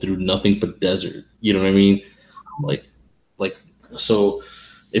go through nothing but desert. You know what I mean? Like, like so.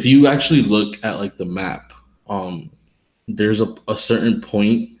 If you actually look at like the map, there's a certain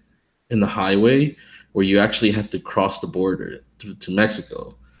point in the highway where you actually have to cross the border to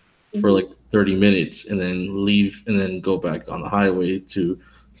Mexico for like 30 minutes and then leave and then go back on the highway to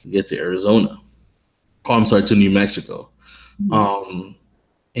get to Arizona. Oh, I'm sorry, to New Mexico. Um,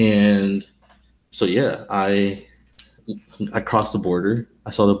 and so yeah, I crossed the border.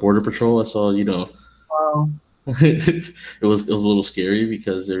 I saw the border patrol. I saw, Wow. it was a little scary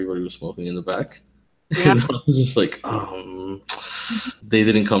because everybody was smoking in the back. Yeah. I was just like, they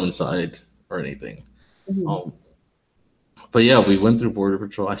didn't come inside or anything. Mhm. But yeah, we went through border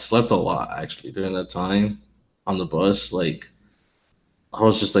patrol. I slept a lot actually during that time on the bus. Like I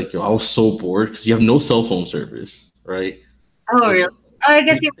was just like, yo, I was so bored because you have no cell phone service, right? Oh, Like, really? Oh, I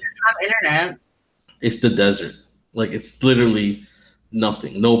guess you just have internet. it's the desert. Like it's literally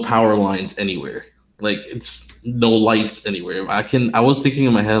nothing. No power lines anywhere. Like it's no lights anywhere. I was thinking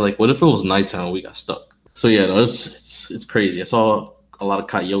in my head, like, what if it was nighttime and we got stuck? So yeah, no, it's crazy. I saw a lot of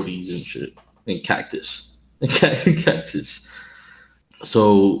coyotes and shit. And cactus. Cactus.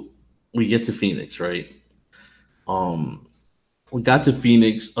 So we get to Phoenix, right? Um we got to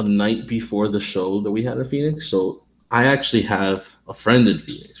Phoenix a night before the show that we had in Phoenix. So I actually have a friend in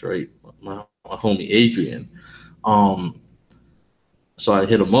Phoenix, right? My homie Adrian. Um, so I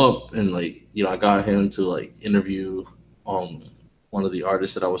hit him up and like, I got him to like interview um one of the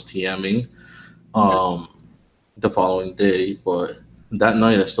artists that I was TMing Mhm. um the following day, but that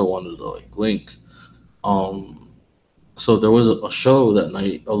night I still wanted to like link. Um, so there was a show that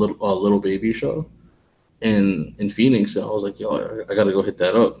night, a little baby show in Phoenix, and I was like, yo, I gotta go hit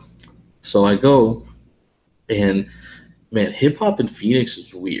that up. So I go, and man, hip hop in Phoenix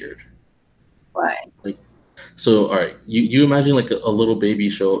is weird. Why? Like, so all right, you imagine like a little baby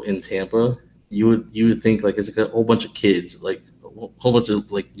show in Tampa. You would think like it's like a whole bunch of kids, like a whole bunch of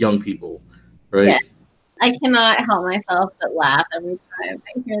like young people, Yeah, right? I cannot help myself but laugh every time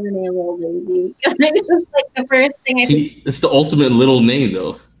I hear the name Little Baby because it's just like the first thing I think It's the ultimate little name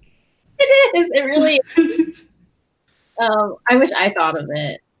though. it is. It really. I wish I thought of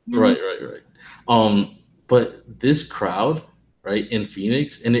it. Right, right, right. But this crowd, right, in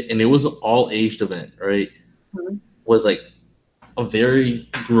Phoenix, and it was an all aged event, right, Mhm. was like a very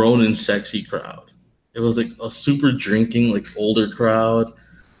grown and sexy crowd. It was like a super drinking, like older crowd.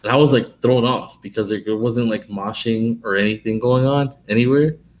 And I was like thrown off because there wasn't like moshing or anything going on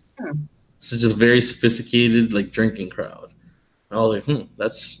anywhere. Hmm. So just very sophisticated, like drinking crowd. And I was like,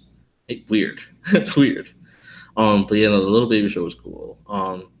 that's weird. That's weird. But yeah, no, the little baby show was cool.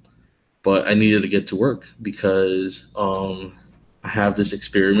 But I needed to get to work because I have this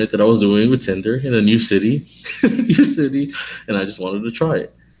experiment that I was doing with Tinder in a new city, new city, and I just wanted to try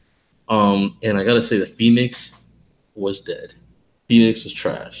it. And I gotta say, the Phoenix was dead. Phoenix was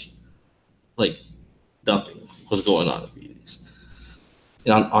trash. Like nothing was going on in Phoenix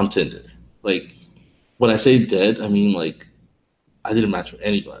on Tinder. Like when I say dead, I mean like I didn't match with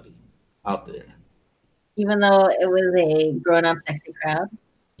anybody out there. Even though it was a grown-up sexy crowd.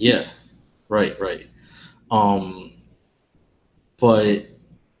 Yeah, right, right. Um, but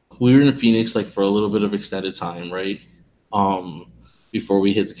we were in Phoenix like for a little bit of extended time, right? Um, before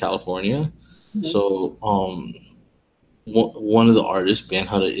we hit to California. Mhm. So one of the artists, Band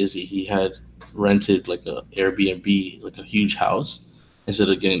Hunter Izzy, he had rented like a Airbnb, like a huge house, instead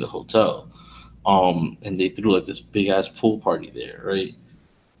of getting the hotel. And they threw like this big ass pool party there, right?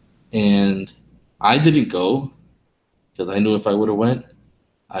 And I didn't go because I knew if I would have went,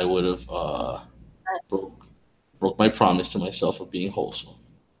 I would have broke broke my promise to myself of being wholesome.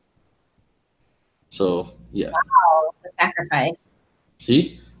 So yeah, Oh, the sacrifice.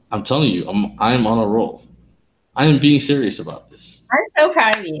 see, I'm telling you, I'm on a roll. I am being serious about this. I'm so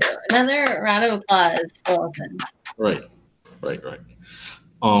proud of you. Another round of applause for Wilson. Right, right, right.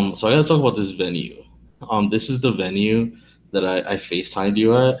 So I gotta talk about this venue. This is the venue that I FaceTimed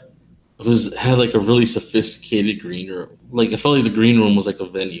you at. It had like a really sophisticated green room. Like I felt like the green room was like a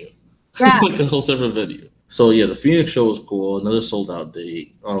venue, Yeah. like a whole separate venue. So yeah, the Phoenix show was cool. Another sold out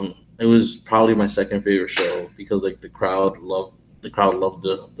date. It was probably my second favorite show because like the crowd loved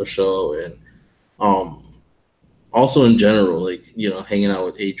the show, and um also in general, like hanging out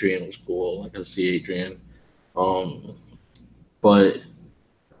with Adrian was cool. I got to see Adrian. Um, but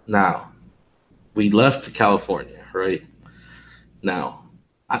now we left to California, right? Now,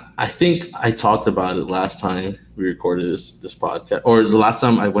 I think I talked about it last time we recorded this podcast, or the last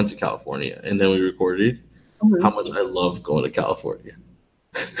time I went to California, and then we recorded how Mhm. much I love going to California.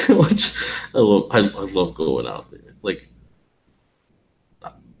 How much I love going out there. Like,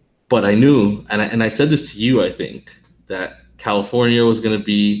 but I knew, and I said this to you, I think, that California was gonna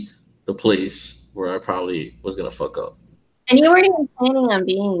be the place where I probably was gonna fuck up. And you weren't even planning on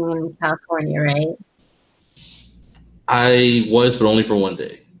being in California, right? I was, but only for one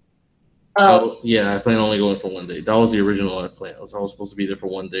day. Oh, Yeah, I planned on only going for one day. That was the original plan. I was supposed to be there for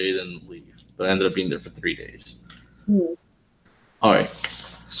one day, then leave, but I ended up being there for 3 days. hmm. All right,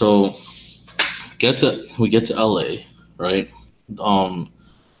 so we get to LA, right? Um,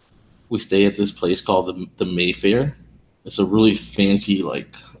 we stay at this place called the Mayfair. It's a really fancy like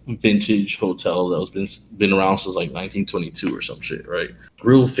vintage hotel that was been around since like 1922 or some shit, right?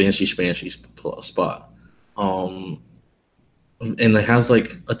 Real fancy spancy spot. And it has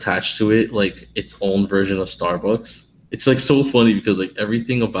like attached to it like its own version of Starbucks. It's like so funny because like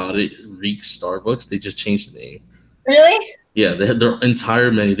everything about it reeks Starbucks. They just changed the name. Really? Yeah, they had their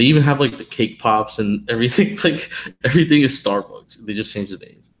entire menu. They even have like the cake pops and everything. Like everything is Starbucks. They just changed the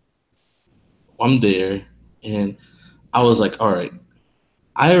name. I'm there, and I was like, all right,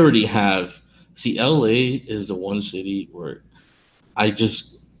 I already have. See, LA is the one city where I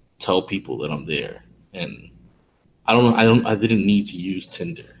just tell people that I'm there, and I don't know. I didn't need to use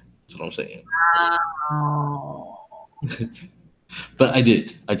Tinder. That's what I'm saying. Oh. But I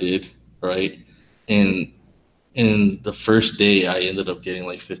did. I did. Right. And the first day, I ended up getting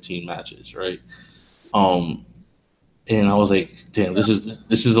like 15 matches. Right. Um. And I was like, damn, this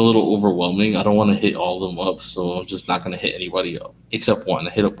is a little overwhelming. I don't want to hit all of them up, so I'm just not gonna hit anybody up except one.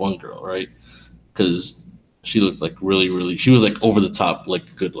 I hit up one girl, right? Because she looked like really, really. She was like over the top,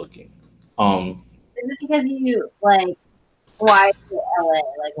 like good looking. Um, Is it because you like why is it LA?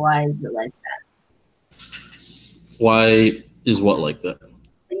 Like why is it like why is what like that? that?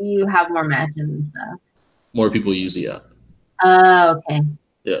 You have more matches and stuff. More people use the app. Oh, okay.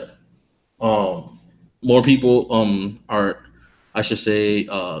 Yeah. Um, more people are, I should say,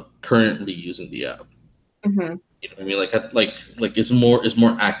 currently using the app. Hmm. You know what I mean? Like it's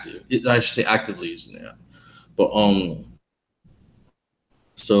more active. I should say actively using the app. But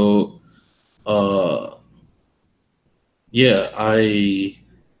so uh yeah, I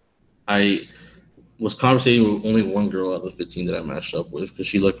was conversating with only one girl out of the 15 that I matched up with because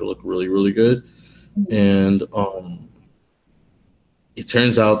she looked really really good, and it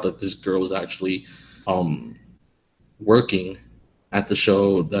turns out that this girl was actually um working at the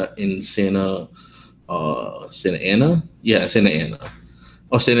show that in Santa Ana, yeah, Santa Ana.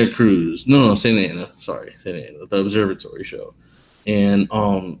 Oh, Santa Cruz. No, Santa Ana. Sorry, Santa Ana, the observatory show. And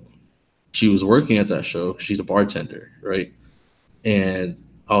she was working at that show. She's a bartender, right? And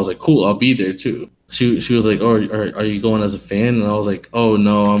I was like, cool, I'll be there too. She was like, oh, are you going as a fan? And I was like, oh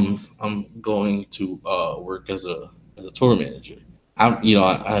no, I'm going to work as a tour manager.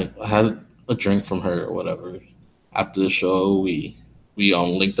 I had a drink from her or whatever. After the show, we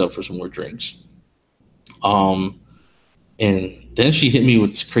linked up for some more drinks. Um, and then she hit me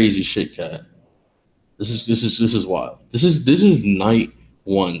with this crazy shit, cat. This is wild. This is night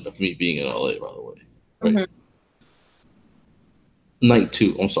one of me being in LA, by the way. Right, Hmm. night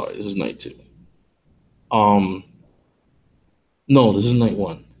two. I'm sorry, this is night two. Um, no, this is night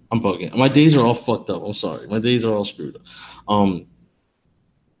one. I'm bugging. My days are all fucked up. I'm sorry. My days are all screwed up. Um,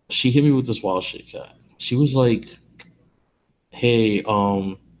 she hit me with this wild shit, cat. She was like, "Hey,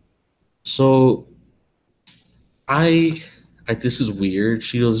 so I, this is weird."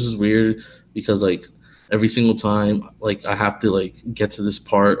 She goes, "This is weird because like every single time, like I have to like get to this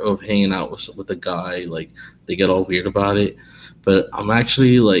part of hanging out with a guy, like they get all weird about it, but I'm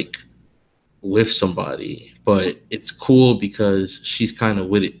actually like with somebody, but it's cool because she's kind of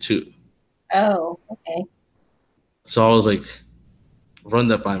with it too." Oh, okay. So I was like, run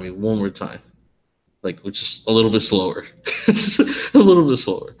that by me one more time, like which is a little bit slower, just a little bit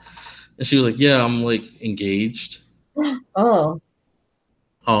slower. And she was like, yeah, I'm like engaged, Oh,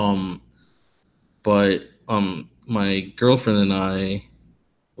 um, but my girlfriend and I,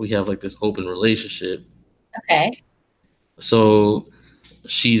 we have like this open relationship. okay. So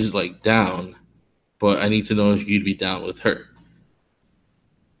she's like down, but I need to know if you'd be down with her.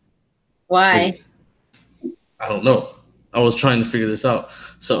 Why? Wait, I don't know. I was trying to figure this out.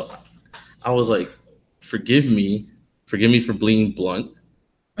 So I was like, forgive me for being blunt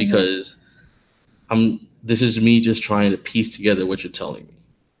Hmm. because this is me just trying to piece together what you're telling me,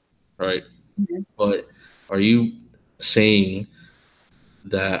 right? Hmm. But are you saying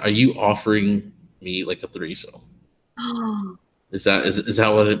that, are you offering me like a threesome? Is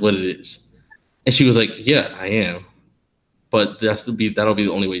that what it is? And she was like, yeah, I am. But that'll be the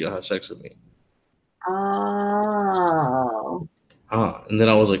only way you'll have sex with me. Oh. And then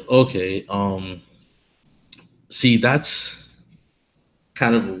I was like, okay, see, that's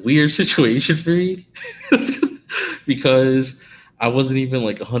kind of a weird situation for me because I wasn't even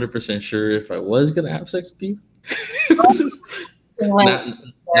like 100% sure if I was gonna have sex with you. You went not,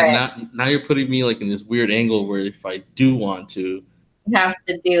 for it. now you're putting me like in this weird angle where if I do want to, You have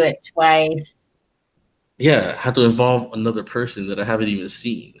to do it twice. yeah, I have to involve another person that I haven't even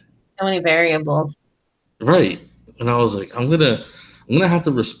seen. So many variables. Right. And I was like, I'm gonna have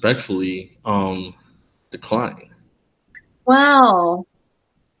to respectfully decline. Wow.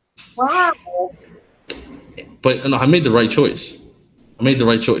 Wow. But no, I made the right choice. I made the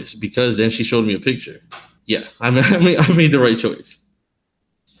right choice because then she showed me a picture. Yeah, I made the right choice.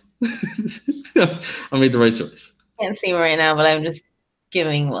 I made the right choice. Can't see him right now, but I'm just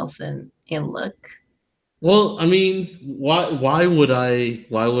giving Wilson a look. Well, I mean, why would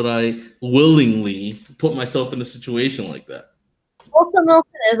I willingly put myself in a situation like that? Wilson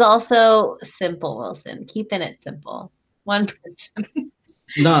Wilson is also simple Wilson, keeping it simple. One person.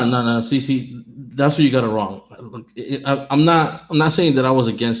 No, no, no. See, that's where you got it wrong. Look, I'm not saying that I was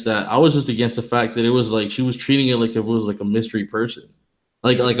against that. I was just against the fact that it was like she was treating it like it was like a mystery person.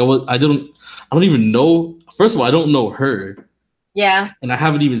 I don't even know. First of all, I don't know her, Yeah, and I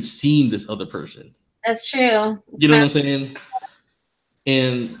haven't even seen this other person. that's true. You know what I'm saying?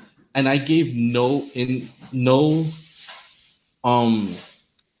 And I gave no um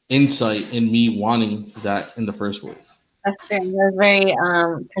insight in me wanting that in the first place. That's true. That was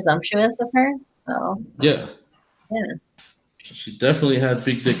very presumptuous of her. So Yeah, yeah. she definitely had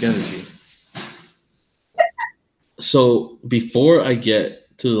big dick energy. So before I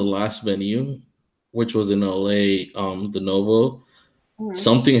get to the last venue, which was in LA, the Novo, Mhm.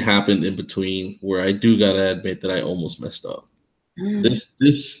 something happened in between where I do gotta admit that I almost messed up. Mm.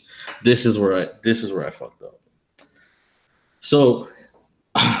 This is where I fucked up. So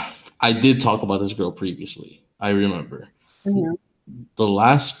I did talk about this girl previously. I remember Mhm. the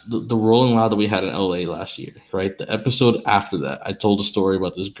Rolling Loud that we had in LA last year, right? The episode after that, I told a story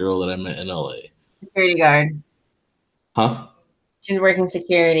about this girl that I met in LA. Security guard. Huh? She's working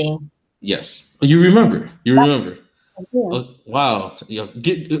security. Yes. You remember. You remember. I do. Wow. Yeah,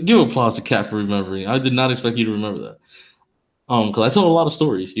 give applause to Kat for remembering. I did not expect you to remember that. Because I tell a lot of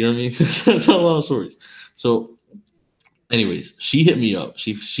stories. You know what I mean? I tell a lot of stories. So, anyways, she hit me up.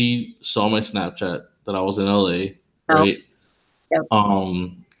 She saw my Snapchat that I was in LA, Oh, right?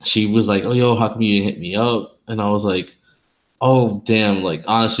 yep. She was like, "Oh, yo, how come you didn't hit me up?" And I was like, "Oh, damn! Like,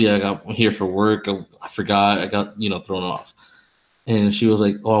 honestly, I'm here for work. I forgot. I got thrown off." And she was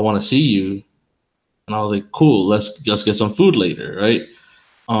like, "Oh, I want to see you." And I was like, "Cool. Let's get some food later, right?"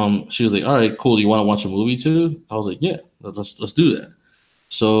 She was like, "All right, cool. Do you want to watch a movie too?" I was like, "Yeah, let's do that."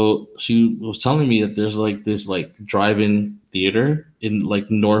 So she was telling me that there's like this like drive-in theater in like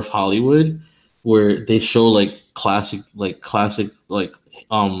North Hollywood where they show like classic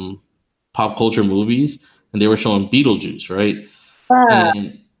um pop culture movies, and they were showing Beetlejuice, right? Ah,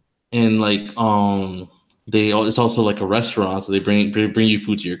 And like it's also like a restaurant, so they bring you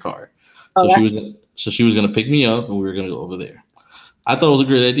food to your car. oh, So that's she was gonna pick me up, and we were gonna go over there. I thought it was a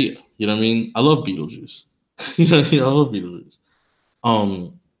great idea. You know what I mean? I love Beetlejuice. I love Beetlejuice.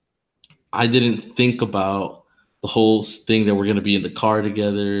 Um, I didn't think about the whole thing that we're gonna be in the car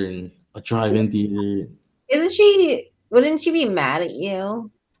together and a drive-in theater. isn't she? Wouldn't she be mad at you?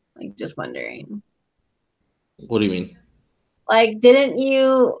 Like, just wondering. What do you mean? Like, didn't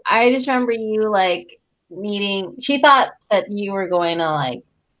you? I just remember you like meeting. She thought that you were going to like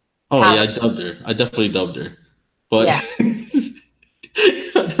Oh have. yeah, I dubbed her. I definitely dubbed her. But Yeah.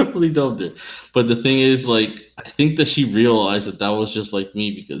 I definitely dubbed her. But the thing is, like, I think that she realized that that was just like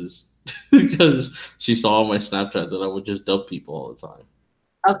me because because she saw on my Snapchat that I would just dub people all the time.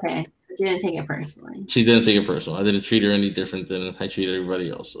 Okay. So she didn't take it personally. She didn't take it personal. I didn't treat her any different than I treat everybody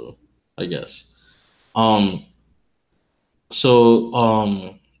else. So I guess. Um.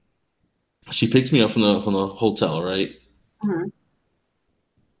 So she picks me up from the hotel, right? Mhm.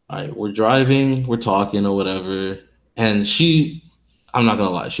 All right, we're driving, we're talking or whatever, and I'm not gonna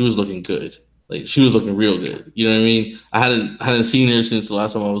lie, she was looking good. Like she was looking real good. You know what I mean? I hadn't seen her since the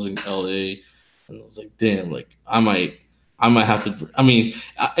last time I was in LA, and I was like, damn, like I might have to. I mean,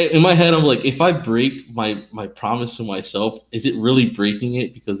 in my head, I'm like, if I break my promise to myself, is it really breaking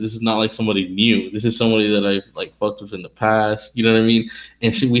it? Because this is not like somebody new. This is somebody that I've like fucked with in the past. You know what I mean?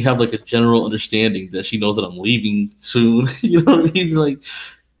 And we have like a general understanding that she knows that I'm leaving soon. You know what I mean? Like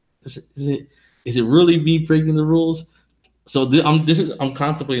is it really me breaking the rules? So I'm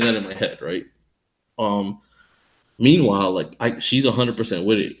contemplating that in my head, right? Um, Meanwhile, like she's 100%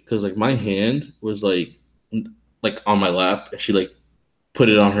 with it because like my hand was like on my lap, and she like put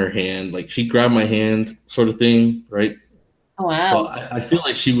it on her hand, like she grabbed my hand, sort of thing, right? Oh So wow. I feel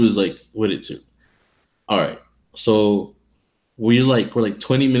like she was like with it too. All right, so we're like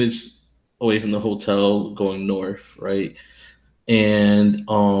 20 minutes away from the hotel going north, right? And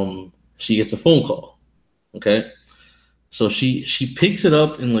she gets a phone call. Okay, so she picks it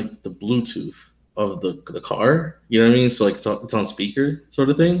up in like the Bluetooth of the car. You know what I mean? So like it's on speaker sort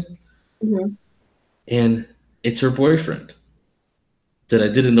of thing, Mhm. and it's her boyfriend that I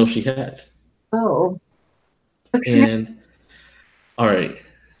didn't know she had. Oh. Okay. And all right,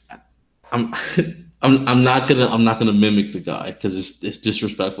 I'm I'm not gonna mimic the guy because it's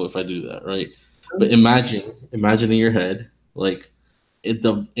disrespectful if I do that, right? But imagine in your head like in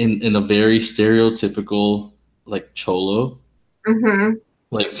a very stereotypical like cholo Mhm.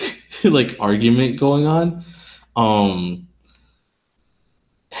 like like argument going on. Um,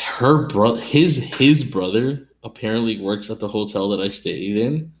 his brother apparently works at the hotel that I stayed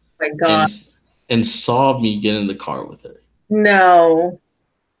in, Oh my God. and saw me get in the car with her, No.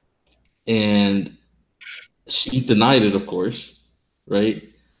 and she denied it, of course, right?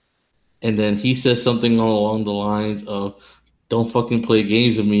 And then he says something along the lines of, "Don't fucking play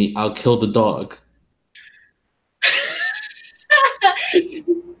games with me. I'll kill the dog."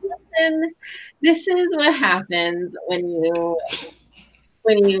 And this is what happens when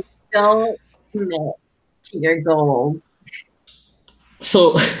you don't commit to your goals.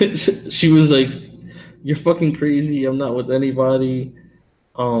 So she was like, "You're fucking crazy. I'm not with anybody.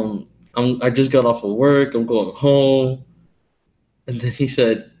 I just got off of work. I'm going home." And then he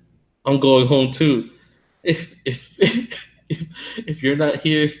said, "I'm going home too. If if you're not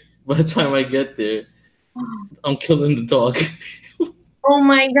here by the time I get there, I'm killing the dog." Oh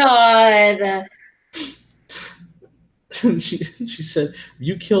my God. And she said,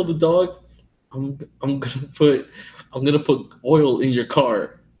 "You kill the dog. I'm gonna put oil in your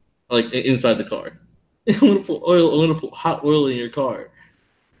car, like inside the car. I'm gonna put oil. I'm gonna put hot oil in your car."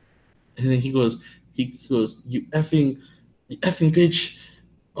 And then he goes, you effing bitch.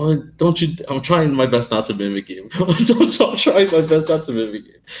 Don't you? I'm trying my best not to mimic him. I'm trying my best not to mimic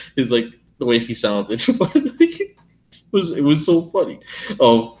him. It's like the way he sounded, but it was so funny.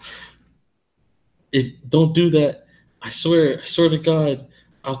 Um, if don't do that, I swear to God,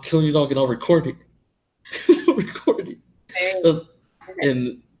 I'll kill your dog and I'll record it. I'll record it.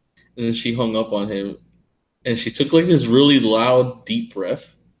 And then she hung up on him, and she took like this really loud, deep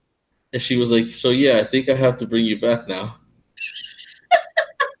breath, and she was like, "So yeah, I think I have to bring you back now."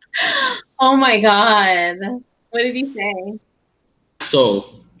 Oh my God. What did he say?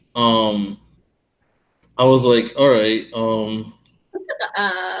 So, I was like, "All right, Um,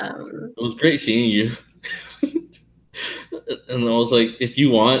 it was great seeing you." And I was like, "If you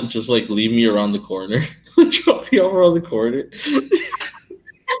want, just like leave me around the corner, drop me off around the corner."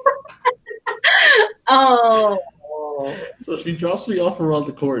 oh. So she drops me off around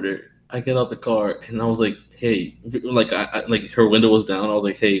the corner. I get out the car and I was like, "Hey," like like her window was down. I was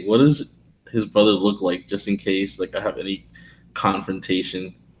like, "Hey, what does his brother look like, just in case like I have any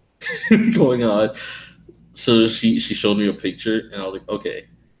confrontation going on?" So she showed me a picture, and I was like, "Okay,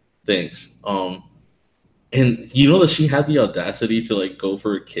 thanks." And you know that she had the audacity to like go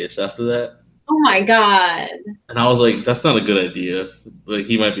for a kiss after that, Oh my God. and I was like, "That's not a good idea. Like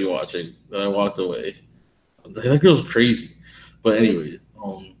he might be watching." And I walked away. That girl's crazy. But anyway,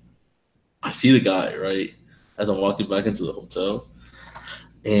 I see the guy right as I'm walking back into the hotel,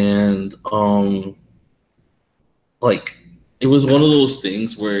 and like it was one of those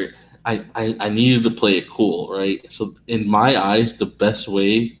things where I needed to play it cool, right? So in my eyes, the best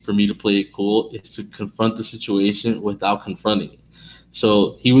way for me to play it cool is to confront the situation without confronting it.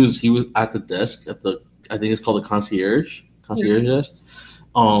 So he was at the desk at the, I think it's called the concierge desk.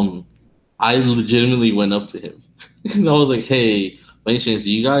 Um, I legitimately went up to him and I was like, "Hey, by any chance, do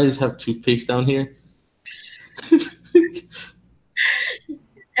you guys have toothpaste down here?"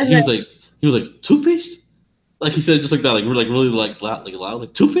 And he then, was like he was like, "Toothpaste?" Like he said just like that, like really like loud,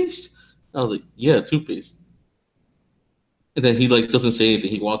 like, "Toothpaste?" I was like, "Yeah, toothpaste." And then he like doesn't say anything.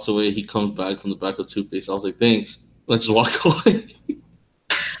 He walks away. He comes back from the back of toothpaste. I was like, "Thanks." And I just walked away.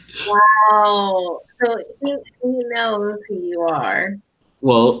 wow. So he knows who you are.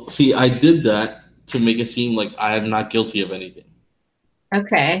 Well, see, I did that to make it seem like I am not guilty of anything.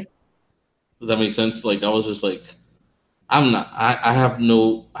 Okay. Does that make sense? Like I was just like, I'm not. I have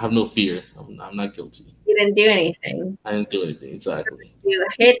no fear. I'm not guilty. You didn't do anything. I didn't do anything exactly. You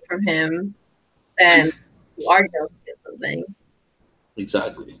hid from him, then you are guilty of something.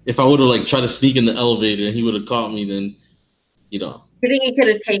 Exactly. If I would have like tried to sneak in the elevator and he would have caught me, then you know, You think you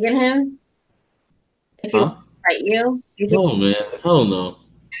could have taken him if he wanted huh? to fight you? You think No, man. Hell no.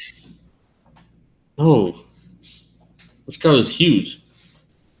 No. This guy was huge.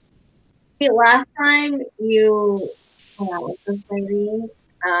 last time you hung out with this lady,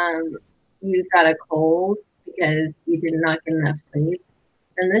 you got a cold because you did not get enough sleep.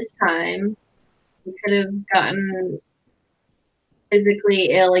 And this time you could have gotten physically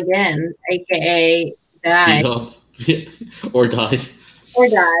ill again, aka died Beat up. Or died. or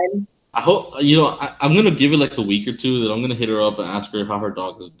died. I hope I'm gonna give it like a week or two. Then I'm gonna hit her up and ask her how her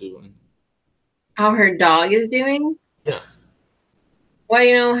dog is doing. How her dog is doing? Yeah. Why do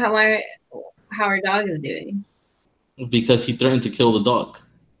you know how her dog is doing? Because he threatened to kill the dog.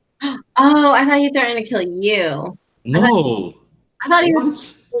 Oh, I thought he threatened to kill you. I thought No. I thought he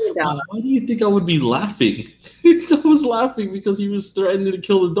was What? a dog. Why do you think I would be laughing? I was laughing because he was threatening to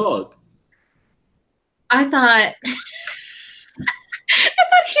kill the dog. I thought I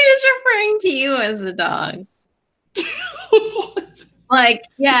thought he was referring to you as a dog. What? Like,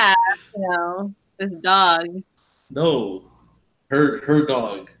 yeah, this dog. No, her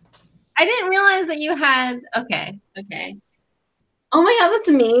dog. I didn't realize that you had. Okay, okay. Oh my god, that's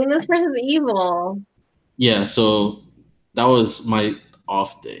mean. This person's evil. Yeah, so that was my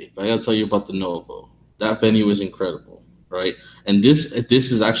off day. But I gotta tell you about the Novo. That venue was incredible, right? And this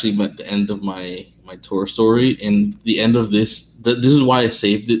is actually the end of my tour story. And the end of this is why I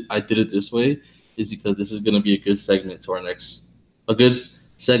saved it. I did it this way, is because this is gonna be a good segment to our next, a good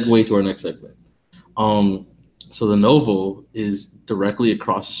segue to our next segment. Um, so the Novo is directly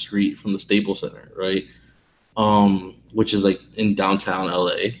across the street from the Staples Center, right? Which is like in downtown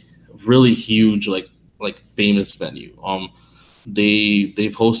LA. Really huge, like famous venue.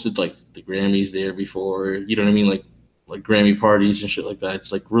 They've hosted like the Grammys there before. You know what I mean? Like Grammy parties and shit like that.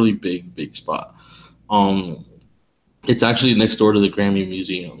 It's like really big spot. Um, it's actually next door to the Grammy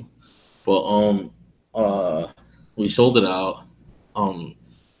Museum. But uh, we sold it out. Um,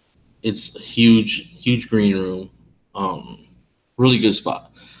 it's a huge green room. Um, really good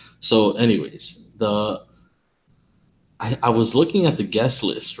spot. So, anyways, the I was looking at the guest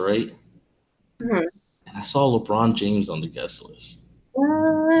list, right? Mhm. And I saw LeBron James on the guest list. What?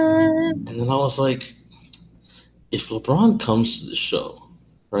 And then I was like, if LeBron comes to the show,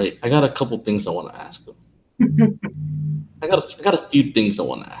 right, I got a couple things I want to ask him. I got a few things I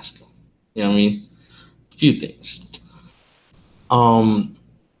want to ask him. You know what I mean? A few things. Um,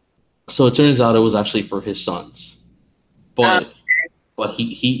 so it turns out it was actually for his sons, Um, but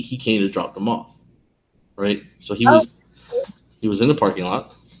he came to drop them off, right? So oh, he was in the parking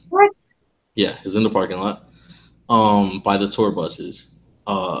lot. what? Yeah, he was in the parking lot. By the tour buses.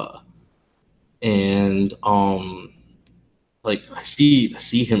 And like I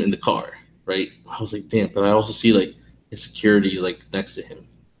see him in the car, right? I was like, damn, but I also see like his security like next to him.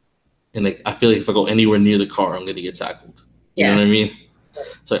 And like I feel like if I go anywhere near the car, I'm gonna get tackled. You know Yeah. what I mean?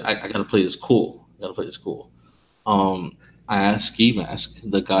 So I gotta play this cool. I gotta play this cool. Um, I asked Ski Mask,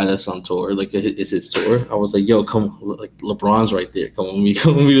 the guy that's on tour, like it's his tour. I was like, "Yo, come, like LeBron's right there. Come with me,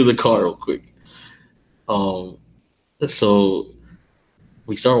 come with me to the car real quick." Um, so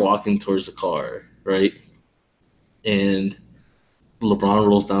we start walking towards the car, right? And LeBron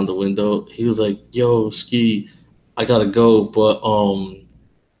rolls down the window. He was like, "Yo, Ski, I gotta go, but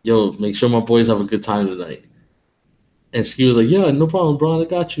yo, make sure my boys have a good time tonight." And Ski was like, "Yeah, no problem, Bron. I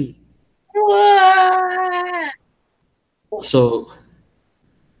got you." What? So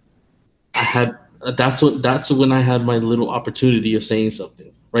I had that's when I had my little opportunity of saying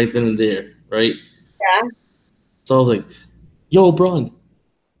something right then and there, right? Yeah. So I was like, "Yo, Bron!"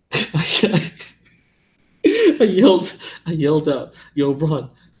 I yelled out, "Yo, Bron,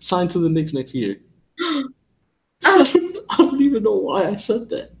 sign to the Knicks next year." Oh, I don't even know why I said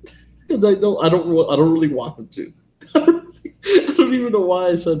that because I don't really want him to. I don't even know why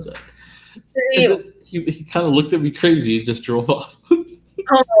I said that. And great. then he kind of looked at me crazy and just drove off.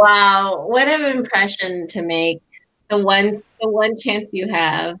 Oh wow. What an impression to make. The one chance you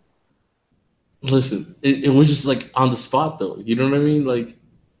have. Listen, it was just like on the spot though. You know what I mean? Like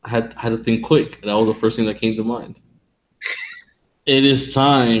I had to think quick. That was the first thing that came to mind. It is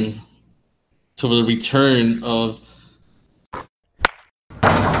time to the return of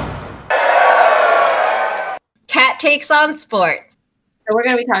Cat takes on sports. So we're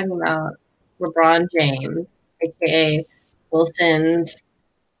gonna be talking about LeBron James, aka Wilson's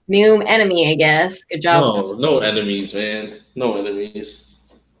new enemy, I guess. Good job. no enemies, man. No enemies.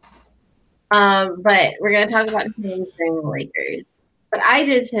 But we're gonna talk about him during the Lakers. What I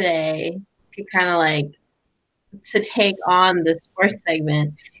did today to kind of like to take on the sports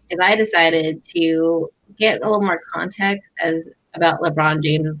segment is I decided to get a little more context as about LeBron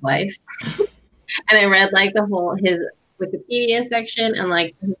James's life. And I read like the whole his Wikipedia section and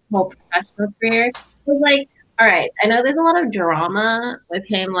like his whole professional career. It was like, all right, I know there's a lot of drama with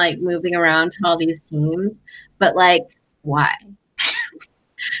him like moving around to all these teams, but like, why?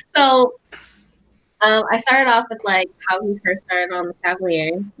 So I started off with like how he first started on the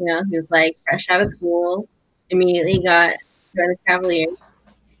Cavaliers. He was like fresh out of school, immediately got joined the Cavaliers,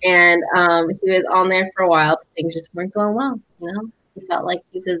 and he was on there for a while, but things just weren't going well. He felt like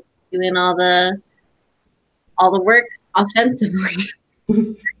he was doing all the work offensively.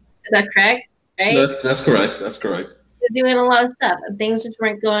 Is that correct? Right? That's correct. That's correct. He was doing a lot of stuff, and things just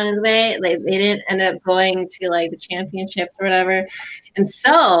weren't going his way. They didn't end up going to like the championships or whatever, and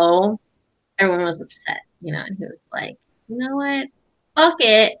so everyone was upset. And he was like, you know what? Fuck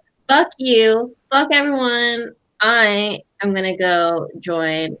it. Fuck you. Fuck everyone. I am gonna go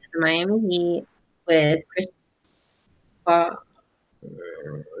join the Miami Heat with Paul,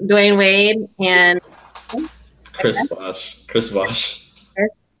 Dwayne Wade and Chris Bosh. Chris Bosh. Chris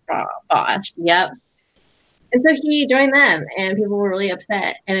Bosh. Yep. And so he joined them, and people were really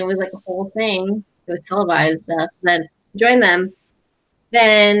upset. And it was like a whole thing. It was televised stuff. Then joined them.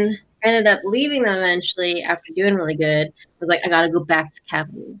 Then ended up leaving them eventually after doing really good. I was like, I gotta go back to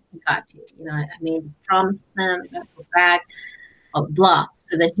Cavaliers. I got to. You know, I made this promise to them. I gotta go back. Blah.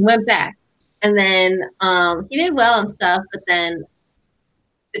 So then he went back. And then he did well and stuff, but then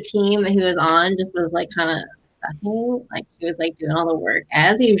the team that he was on just was like kind of sucking. Like he was like doing all the work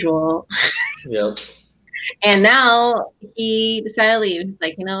as usual. Yep. And now he decided to leave. He's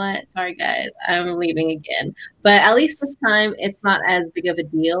like, you know what? Sorry, guys, I'm leaving again. But at least this time, it's not as big of a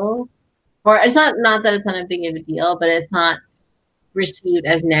deal. Or it's not that it's not a big of a deal, but it's not received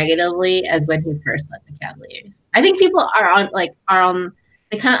as negatively as when he first left the Cavaliers. I think people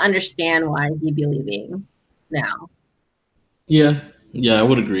they kind of understand why he'd be leaving now. Yeah, I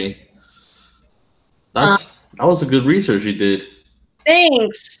would agree. That was a good research you did.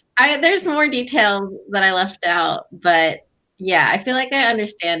 Thanks. There's more details that I left out, but yeah, I feel like I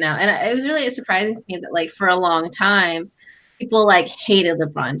understand now. And it was really surprising to me that like for a long time, people like hated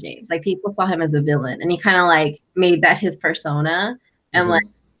LeBron James. Like people saw him as a villain, and he kind of like made that his persona. And like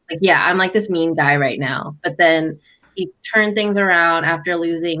yeah, I'm like this mean guy right now. But then he turned things around after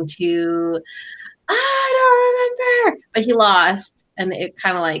losing to I don't remember, but he lost, and it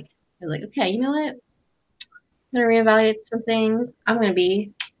kind of like it was like okay, you know what? I'm gonna reevaluate some things. I'm gonna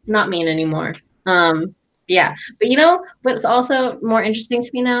be not mean anymore. Yeah. But you know what's also more interesting to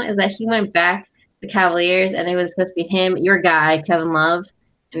me now is that he went back to the Cavaliers and it was supposed to be him, your guy, Kevin Love.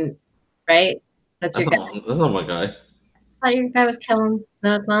 And right? That's your guy. That's not my guy. I thought your guy was Kevin.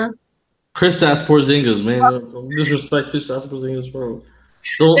 No, it's not. Kristaps Porzingis, man. Don't disrespect Kristaps Porzingis, bro.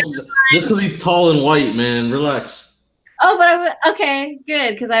 Don't just because he's tall and white, man. Relax. Oh, but okay,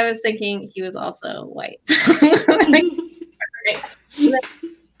 good, because I was thinking he was also white.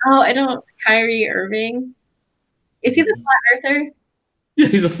 Oh, I don't. Kyrie Irving. Is he the flat earther? Yeah,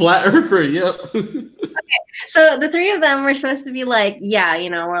 he's a flat earther. Yep. Okay, so the three of them were supposed to be like, yeah, you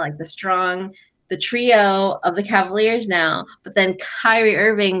know, we're like the trio of the Cavaliers now. But then Kyrie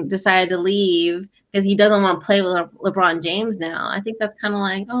Irving decided to leave because he doesn't want to play with LeBron James now. I think that's kind of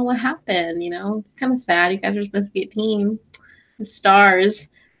like, oh, what happened? You know, it's kind of sad. You guys are supposed to be a team, the stars.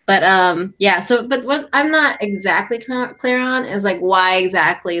 But yeah. So, but what I'm not exactly clear on is like why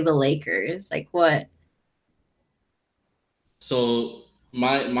exactly the Lakers? Like what? So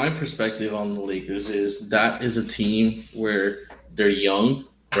my perspective on the Lakers is that is a team where they're young,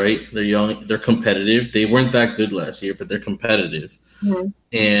 right? They're young, they're competitive. They weren't that good last year, but they're competitive. Mm-hmm.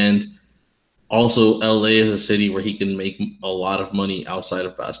 And also LA is a city where he can make a lot of money outside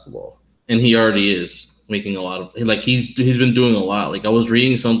of basketball. And he already is making a lot of like he's been doing a lot. Like I was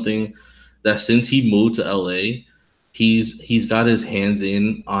reading something that since he moved to LA, he's got his hands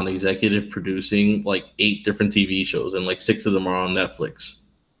in on executive producing like 8 different TV shows and like 6 of them are on Netflix.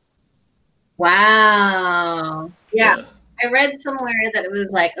 Wow. Yeah. I read somewhere that it was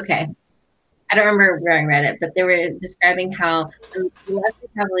like, okay, I don't remember where I read it, but they were describing how when he left the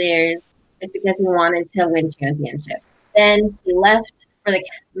Cavaliers, it's because he wanted to win championship. Then he left for the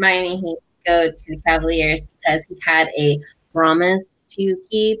Miami Heat to go to the Cavaliers because he had a promise to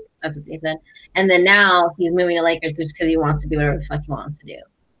keep. That's what they said. And then now he's moving to Lakers just because he wants to do whatever the fuck he wants to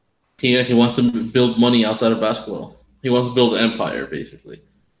do. He wants to build money outside of basketball. He wants to build an empire, basically.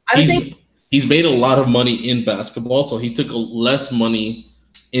 He's made a lot of money in basketball, so he took less money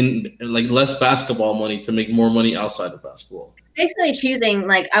less basketball money to make more money outside of basketball. Basically choosing,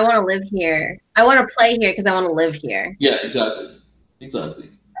 like, I want to live here. I want to play here because I want to live here. Yeah, exactly. That's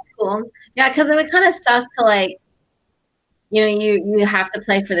cool. Yeah, because it would kind of suck to, like, you know, you have to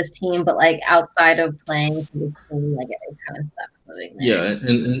play for this team, but, like, outside of playing for this team, like, it kind of sucks living there. Yeah,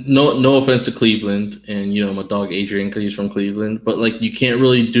 and no offense to Cleveland and, you know, my dog Adrian because he's from Cleveland, but, like, you can't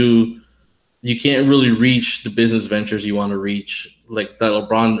really reach the business ventures you want to reach, like that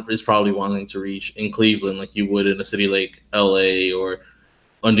LeBron is probably wanting to reach in Cleveland, like you would in a city like LA or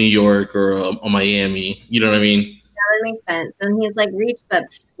a New York or a Miami. You know what I mean? Yeah, that makes sense. And he's like reached that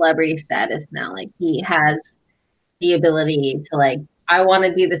celebrity status now. Like he has the ability to like, I want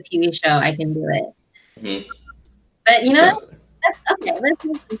to do this TV show. I can do it. Mm-hmm. But you know, that's okay. I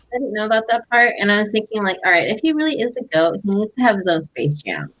didn't know about that part, and I was thinking like, all right, if he really is the GOAT, he needs to have his own Space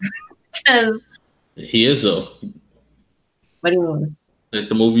Jam. Because he is though. What do you mean? Like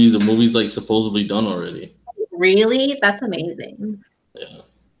the movie's like supposedly done already. Really? That's amazing. Yeah.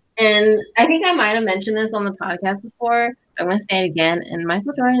 And I think I might have mentioned this on the podcast before. I'm going to say it again. And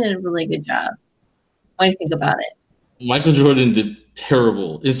Michael Jordan did a really good job. What do you think about it? Michael Jordan did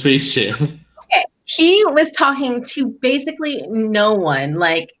terrible in Space Jam. Okay. He was talking to basically no one.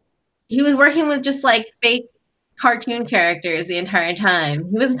 Like, he was working with just like fake cartoon characters the entire time.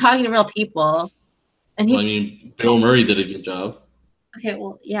 He wasn't talking to real people. And Well, I mean, Bill Murray did a good job. okay,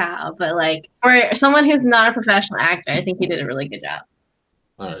 well, yeah, but like for someone who's not a professional actor, I think he did a really good job.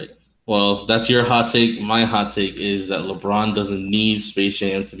 All right. Well, that's your hot take. My hot take is that LeBron doesn't need Space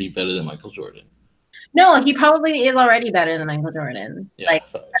Jam to be better than Michael Jordan. No, he probably is already better than Michael Jordan, Yeah, like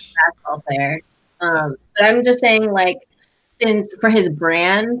as a basketball player. But I'm just saying, like, since for his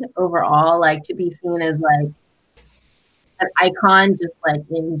brand overall, like to be seen as like an icon, just like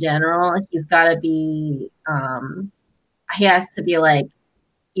in general, he's got to be. He has to be like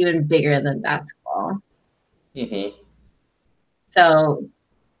even bigger than basketball. Mm-hmm. So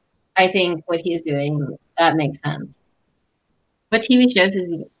I think what he's doing that makes sense. What TV shows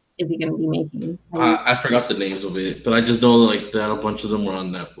is he going to be making? I forgot the names of it, but I just know like that a bunch of them were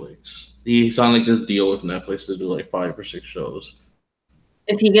on Netflix. He signed like this deal with Netflix to do like 5 or 6 shows.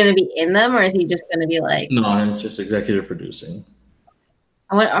 Is he going to be in them, or is he just going to be like? No, I'm just executive producing.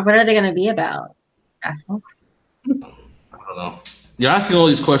 What are they going to be about? Basketball? I don't know. You're asking all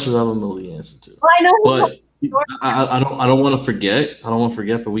these questions I don't know the answer to. Well, I know, but I don't want to forget. I don't want to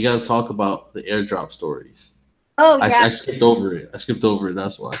forget, but we got to talk about the airdrop stories. Oh yeah. I skipped over it.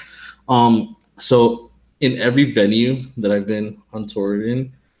 That's why. So in every venue that I've been on tour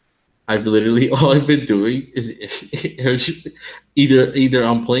in, I've literally all I've been doing is either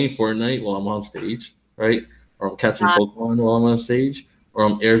I'm playing Fortnite while I'm on stage, right, or I'm catching Pokemon while I'm on stage, or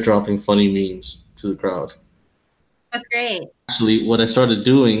I'm airdropping funny memes to the crowd. That's great. Actually, what I started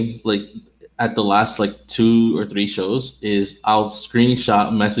doing, like at the last like 2 or 3 shows, is I'll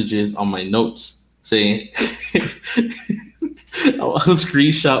screenshot messages on my notes saying, I'll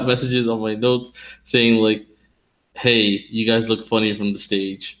screenshot messages on my notes saying like, "Hey, you guys look funny from the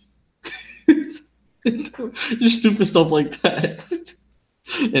stage." Just stupid stuff like that,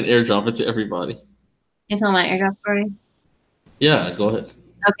 and airdrop it to everybody. Can you tell my airdrop story? Yeah, go ahead.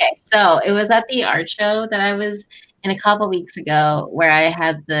 Okay, so it was at the art show that I was in a couple weeks ago where I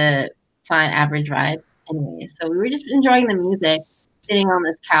had the sign Average Vibe. Anyway, so we were just enjoying the music, sitting on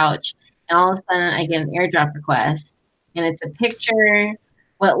this couch, and all of a sudden I get an airdrop request, and it's a picture.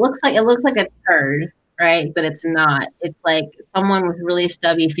 Well, it looks like a turd, right? But it's not. It's like someone with really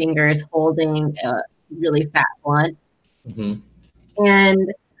stubby fingers holding a really fat blunt. Mm-hmm.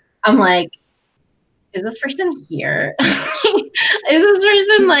 And I'm like, is this person here? Is this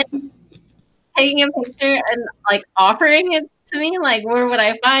person like taking a picture and like offering it to me? Like, where would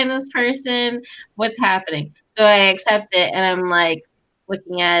I find this person? What's happening? So I accept it and I'm like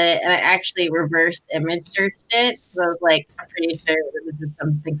looking at it, and I actually reverse image searched it. So I was like, I'm pretty sure that this is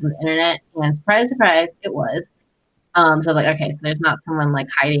something from the internet. And surprise, surprise, it was. So I was like, okay, so there's not someone like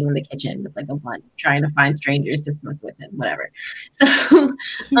hiding in the kitchen with like a blunt trying to find strangers to smoke with him, whatever. So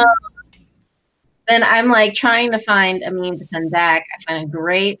then I'm like trying to find a meme to send back. I find a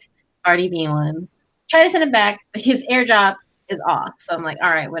great Cardi B one. Try to send it back, but his airdrop is off. So I'm like, all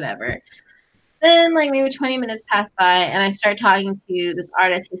right, whatever. Then like maybe 20 minutes pass by, and I start talking to this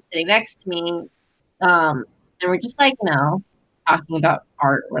artist who's sitting next to me. And we're just like, talking about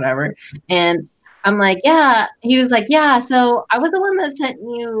art or whatever. And I'm like, yeah. He was like, yeah. So I was the one that sent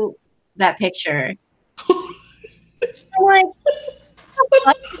you that picture. I'm like,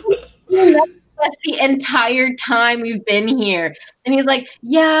 that's the entire time we've been here. And he's like,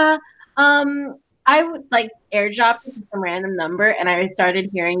 yeah, I would like airdrop some random number, and I started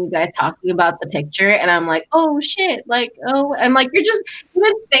hearing you guys talking about the picture, and I'm like, oh shit, like, oh, I'm like, you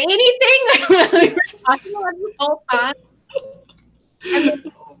didn't say anything. We were talking about this whole time.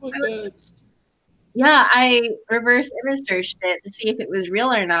 Then, oh my God. Yeah, I reverse image searched it to see if it was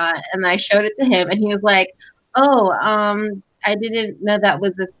real or not, and I showed it to him, and he was like, oh, I didn't know that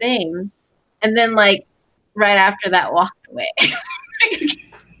was a thing. And then, like, right after that, walked away.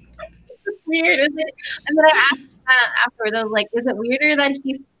 It's weird, isn't it? And then I asked afterwards, I was like, is it weirder that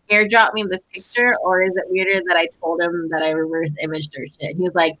he airdropped me this picture, or is it weirder that I told him that I reverse image searched it? And he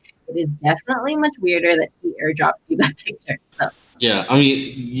was like, it is definitely much weirder that he airdropped you that picture. So. Yeah, I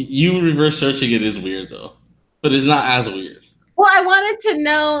mean, you reverse searching it is weird, though. But it's not as weird. Well, I wanted to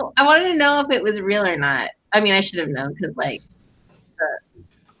know if it was real or not. I mean, I should have known, because, like,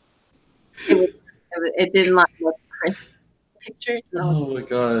 it did not look crisp picture. No. Oh my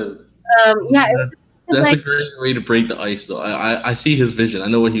God. Yeah. That's like, a great way to break the ice, though. I see his vision. I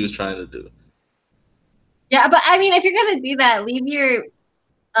know what he was trying to do. Yeah, but I mean, if you're gonna do that, leave your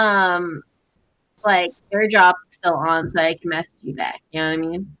um like airdrop still on so I can message you back. You know what I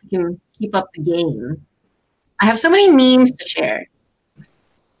mean? You can keep up the game. I have so many memes to share.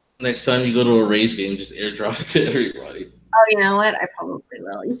 Next time you go to a Rays game, just airdrop it to everybody. Oh, you know what? I probably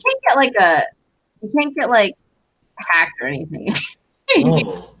will. You can't get like hacked or anything.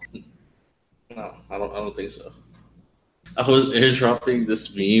 No, no, I don't think so. I was airdropping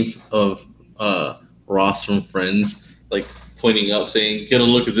this meme of Ross from Friends, like pointing up, saying, "Get a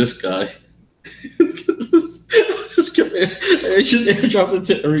look at this guy." just I just airdropped it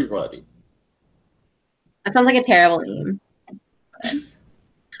to everybody. That sounds like a terrible meme. But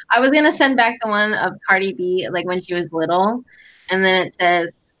I was gonna send back the one of Cardi B, like when she was little, and then it says,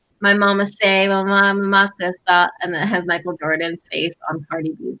 "My mama say, my mama this," and then it has Michael Jordan's face on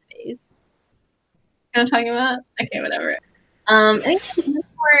Cardi B's face. You know what I'm talking about? Okay, whatever.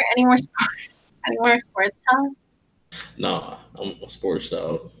 Any more sports? Any more sports talk? Nah, I'm a sports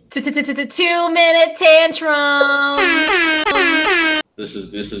out. 2 minute tantrum. This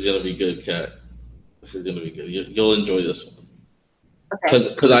is gonna be good, Kat. This is gonna be good. You'll enjoy this one. Okay.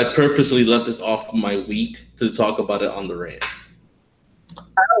 Because I purposely left this off my week to talk about it on the rant.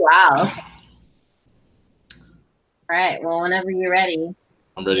 Oh wow. Okay. All right. Well, whenever you're ready.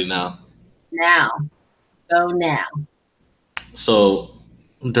 I'm ready now. Now. Go now. So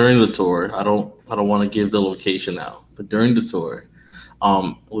during the tour, I don't want to give the location out, but during the tour,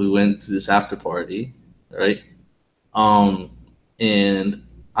 we went to this after party, right? Um, and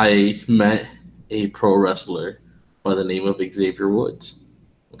I met a pro wrestler by the name of Xavier Woods.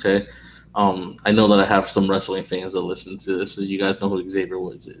 Okay. I know that I have some wrestling fans that listen to this, so you guys know who Xavier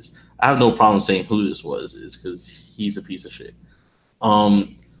Woods is. I have no problem saying who this was is because he's a piece of shit.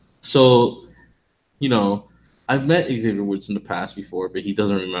 Um, so you know, I've met Xavier Woods in the past before, but he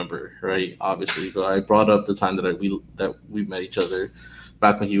doesn't remember, right? Obviously, but I brought up the time that we met each other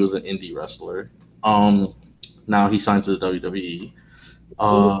back when he was an indie wrestler. Um, Now he signed to the WWE,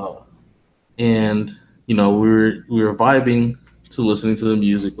 and we were vibing to listening to the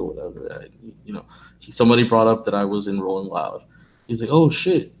music or whatever. Somebody brought up that I was in Rolling Loud. He's like, "Oh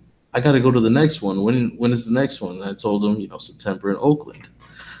shit, I got to go to the next one. When is the next one?" And I told him, September in Oakland.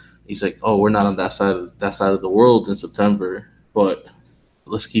 He's like, "Oh, we're not on that side of the world in September, but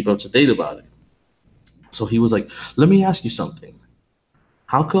let's keep up to date about it." So he was like, "Let me ask you something.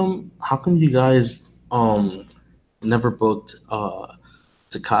 How come you guys never booked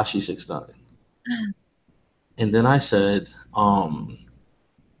Takashi 69?" And then I said,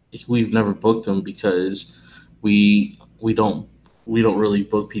 "We've never booked him because we don't really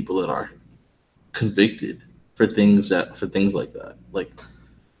book people that are convicted for things like that. Like,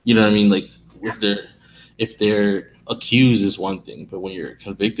 you know what I mean? Like if they're accused is one thing, but when you're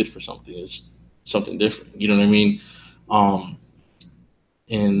convicted for something is something different. You know what I mean?" Um,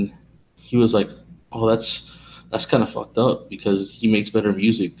 and he was like, "Oh, that's kind of fucked up because he makes better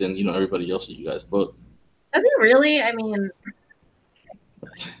music than everybody else that you guys book." Does it really? I mean,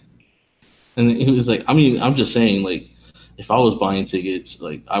 And he was like, "I mean, I'm just saying, like, if I was buying tickets,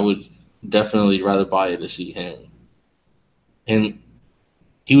 like, I would definitely rather buy it to see him." And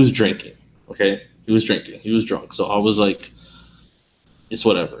he was drinking. Okay, he was drinking. He was drunk. So I was like, "It's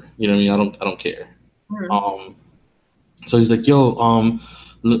whatever." You know what I mean? I don't care. hmm. Um, so he's like, "Yo,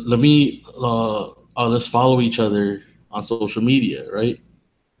 let me let's follow each other on social media, right?"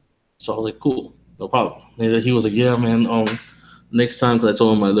 So I was like, "Cool, no problem." And then he was like, "Yeah, man. Next time, because I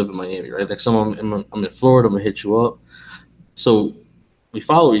told him I live in Miami, right? Next time I'm in Florida, I'm gonna hit you up." So we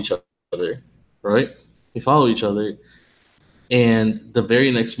follow each other, right? We follow each other, and the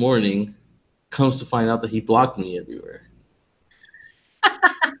very next morning, comes to find out that he blocked me everywhere.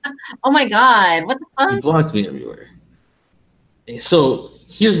 Oh my God, what the He fuck? blocked me everywhere. So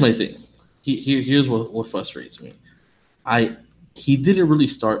here's my thing. Here's what frustrates me. I He didn't really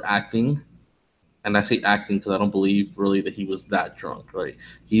start acting, and I say acting because I don't believe really that he was that drunk, right?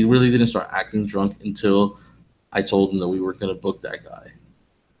 He really didn't start acting drunk until I told him that we were gonna book that guy,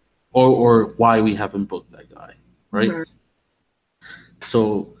 or why we haven't booked that guy, right? Mhm.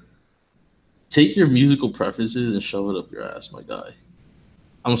 So take your musical preferences and shove it up your ass, my guy.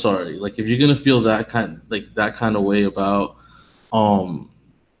 I'm sorry. Like if you're gonna feel that kind of way um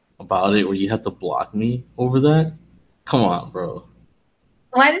about it, where you have to block me over that, come on, bro.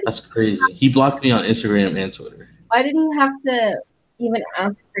 Why did That's crazy. He blocked me on Instagram and Twitter. why did he have to even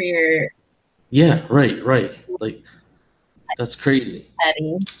ask for your Yeah, right. Like that's crazy.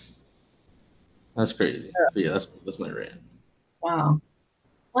 petty? That's crazy. But yeah, that's my rant. Wow.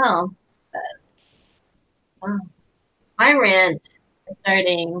 Well, wow. My rant is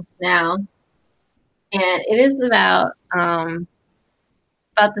starting now. and it is about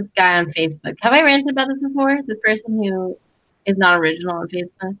this guy on Facebook. Have I ranted about this before? This person who is not original on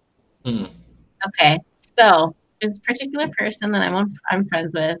Facebook. Hmm. Okay, so this particular person that I'm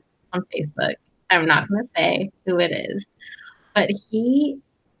friends with on Facebook. I'm not going to say who it is, but he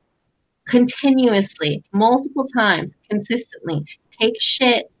continuously, multiple times, consistently takes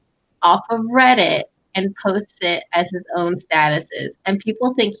shit off of Reddit and posts it as his own statuses. And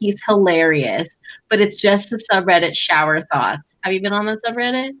people think he's hilarious, but it's just the subreddit shower thoughts. Have you been on the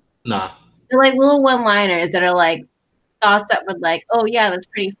subreddit? Nah. They're like little one-liners that are like thoughts that would like, oh yeah, that's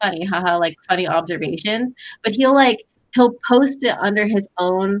pretty funny, haha, like funny observations. But he'll post it under his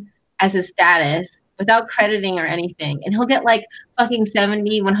own as his status without crediting or anything. And he'll get like fucking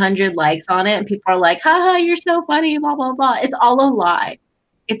 70, 100 likes on it. And people are like, haha, you're so funny, blah, blah, blah. It's all a lie.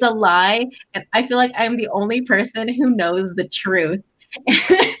 It's a lie. And I feel like I'm the only person who knows the truth.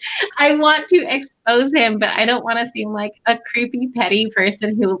 I want to expose him, but I don't want to seem like a creepy, petty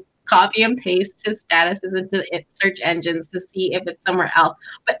person who copy and paste his statuses into search engines to see if it's somewhere else.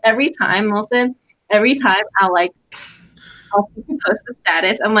 But every time, Wilson, every time I'll post a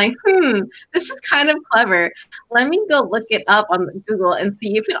status, I'm like, this is kind of clever. Let me go look it up on Google and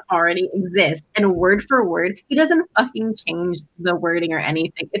see if it already exists. And word for word, he doesn't fucking change the wording or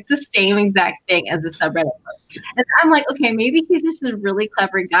anything. It's the same exact thing as the subreddit post. And I'm like, okay, maybe he's just a really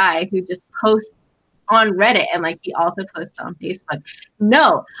clever guy who just posts on Reddit and like he also posts on Facebook.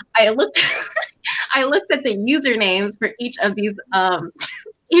 No, I looked I looked at the usernames for each of these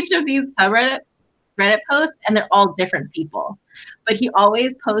subreddit Reddit posts and they're all different people. But he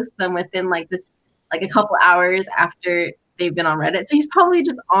always posts them within like a couple hours after they've been on Reddit. So he's probably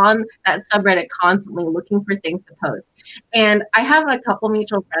just on that subreddit constantly looking for things to post. And I have a couple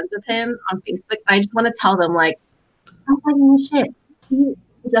mutual friends with him on Facebook. I just want to tell them like, I'm fucking shit. He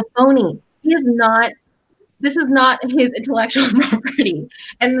is a phony. He is not this is not his intellectual property.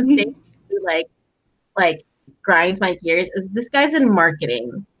 And the thing like grinds my gears is this guy's in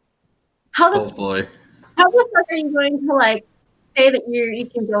marketing. Oh boy. How the fuck are you going to like say that you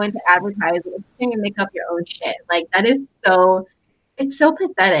can go into advertising and you can make up your own shit? Like that is it's so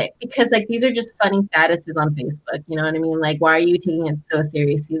pathetic because like these are just funny statuses on Facebook. You know what I mean? Like why are you taking it so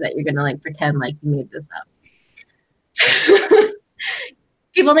seriously that you're gonna like pretend like you made this up?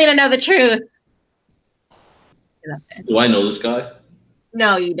 People need to know the truth. Do I know this guy?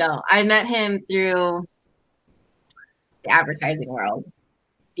 No, you don't. I met him through the advertising world,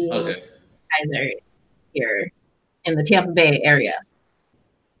 being an advertiser here in the Tampa Bay area.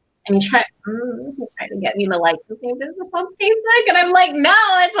 And he tried to get me to like the same business on Facebook, and I'm like, no,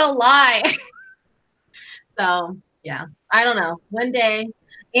 it's a lie. So yeah, I don't know. One day,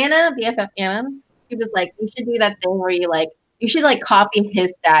 Anna, BFF Anna, she was like, you should do that thing where you should like copy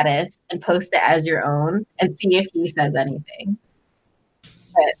his status and post it as your own and see if he says anything.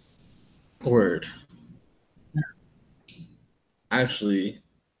 But, Word. Yeah. Actually,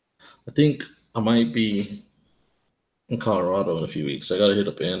 I think I might be in Colorado in a few weeks. I gotta hit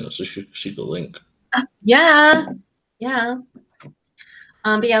up Anna so she could link. Yeah. But yeah,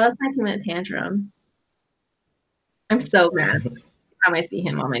 that's my 2-minute tantrum. I'm so mad. Every time I see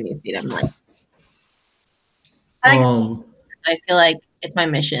him on my newsfeed, I'm like, I feel like it's my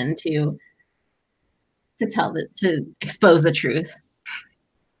mission to expose the truth.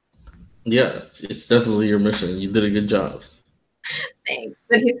 Yeah, it's definitely your mission. You did a good job. Thanks.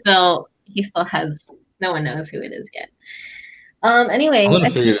 But he still has no one knows who it is yet. Anyway, I'm gonna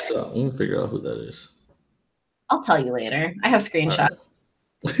figure this out. I'm gonna figure out who that is. I'll tell you later. I have screenshots.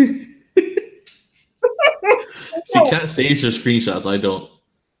 Right. See, Kat saves your screenshots. I don't.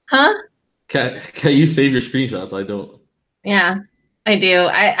 Huh? Kat, you save your screenshots. I don't. Yeah, I do.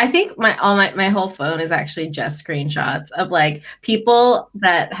 I think my whole phone is actually just screenshots of like people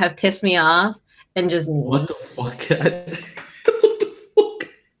that have pissed me off and just me. What the fuck, Kat? What the fuck?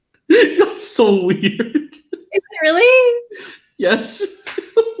 That's so weird. Is it really? Yes.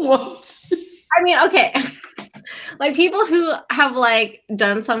 What? I mean, okay. Like people who have like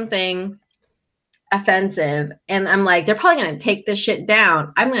done something offensive and I'm like, they're probably going to take this shit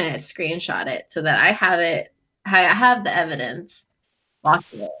down. I'm going to screenshot it so that I have the evidence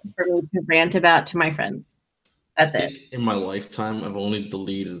locked in for me to rant about to my friends. That's it. In my lifetime, I've only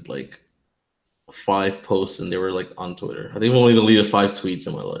deleted like 5 posts and they were like on Twitter. I think I've only deleted 5 tweets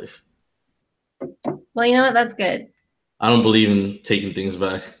in my life. Well, you know what? That's good. I don't believe in taking things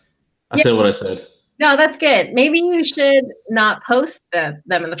back. I said what I said. No, that's good. Maybe you should not post them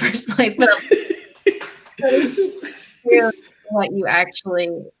in the first place, but what you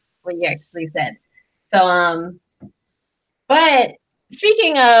actually said. So, but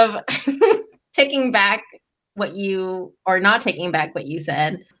speaking of taking back what you or not taking back what you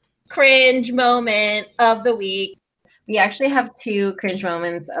said. Cringe moment of the week. We actually have two cringe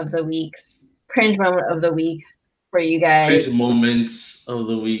moments of the weeks. Cringe moment of the week for you guys. Cringe moments of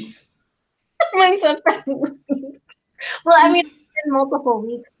the week. Moments of the week. Well, I mean, it's been multiple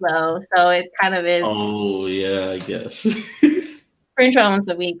weeks though, so it kind of is. Oh yeah, I guess. Cringe moments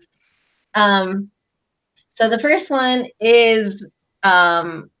of the week. So the first one is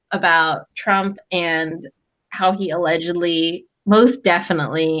about Trump and how he allegedly, most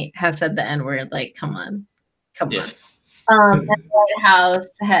definitely, has said the N word. Like, come on. Yeah. And the White House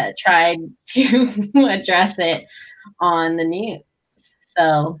had tried to address it on the news.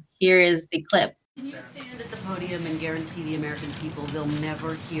 So here is the clip. Can you stand at the podium and guarantee the American people they'll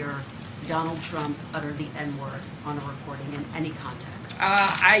never hear Donald Trump utter the N-word on a recording in any context?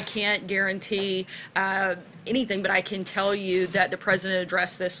 I can't guarantee anything, but I can tell you that the president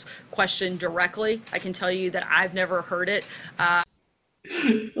addressed this question directly. I can tell you that I've never heard it.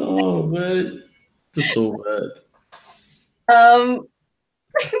 Oh man, this is so bad.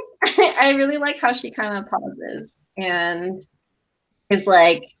 I really like how she kind of pauses and is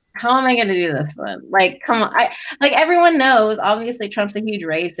like, how am I going to do this one? Like, come on. Like everyone knows, obviously Trump's a huge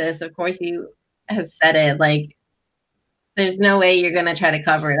racist. Of course he has said it. Like, there's no way you're going to try to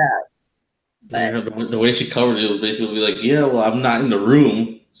cover it up. But Yeah, the way she covered it was basically like, yeah, well, I'm not in the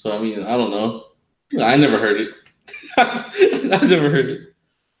room. So, I mean, I don't know. I never heard it. I've never heard it.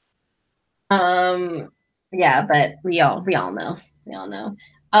 Yeah, but we all know. We all know.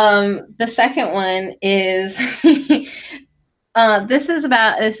 The second one is this is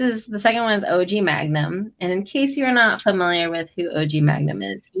the second one is OG Magnum. And in case you're not familiar with who OG Magnum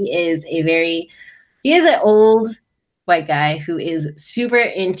is, he is an old white guy who is super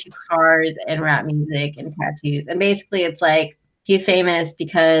into cars and rap music and tattoos. And basically it's like he's famous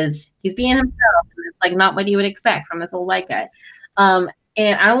because he's being himself. And it's like not what you would expect from this old white guy. And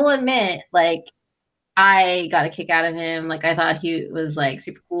I will admit, like, I got a kick out of him. Like, I thought he was like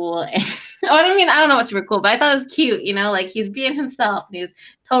super cool. And, I mean, I don't know what's super cool, but I thought it was cute, you know, like he's being himself and he's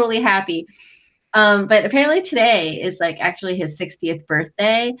totally happy. But apparently today is like actually his 60th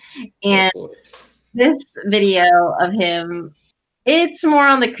birthday. And this video of him, it's more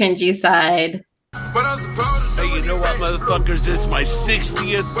on the cringy side. Hey, you know what, motherfuckers? It's my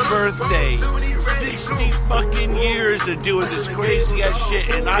 60th birthday. 60 fucking years of doing this crazy ass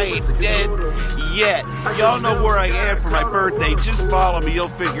shit, and I ain't dead yet. Y'all know where I am for my birthday. Just follow me, you'll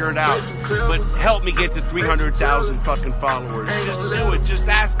figure it out. But help me get to 300,000 fucking followers. Just do it. Just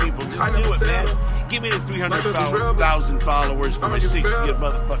ask people. Just do it, man. Give me the 300,000 followers for my 60th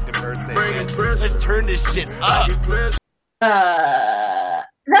motherfucking birthday, man. Let's turn this shit up.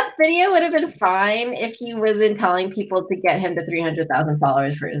 That video would have been fine if he wasn't telling people to get him to 300,000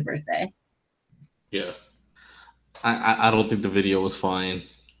 followers for his birthday. Yeah. I don't think the video was fine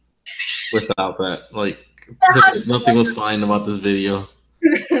without that. Like, nothing was fine about this video.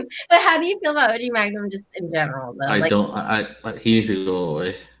 But how do you feel about OG Magnum just in general, though? He needs to go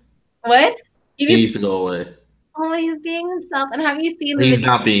away. What? He needs to go away. Oh, he's being himself. And have you seen the He's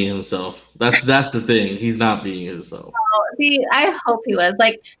video? not being himself. That's the thing. He's not being himself. Oh, see, I hope he was.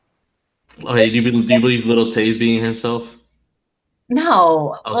 Like, okay, do you believe Little Tay's being himself?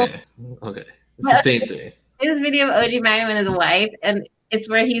 no. Okay. Okay. It's the same thing. This video of OG Magnum and his wife, and it's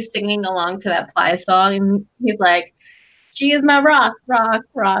where he's singing along to that Ply song, and he's like, "She is my rock, rock,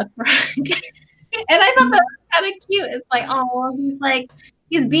 rock, rock." And I thought that was kind of cute. It's like, oh,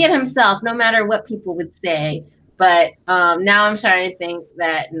 he's being himself, no matter what people would say. But now I'm starting to think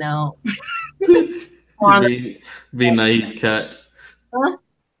that no. You're being naive, Kat. Huh?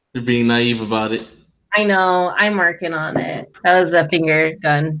 You're being naive about it. I know. I'm working on it. That was a finger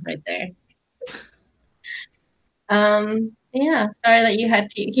gun right there. Yeah. Sorry that you had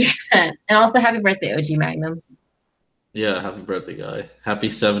to hear that. And also, happy birthday, OG Magnum. Yeah, happy birthday, guy. Happy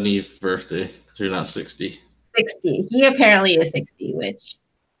 70th birthday. Because you're not 60. 60. He apparently is 60, which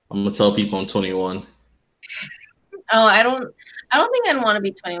I'm gonna tell people I'm 21. oh, I don't think I'd want to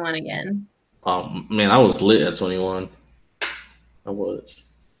be 21 again. Man, I was lit at 21. I was.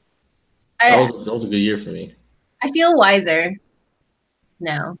 That was a good year for me. I feel wiser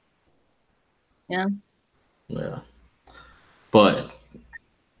now. Yeah. Yeah. But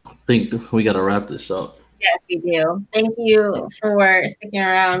I think we gotta wrap this up. Yes, we do. Thank you for sticking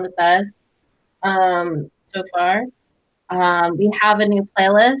around with us so far. We have a new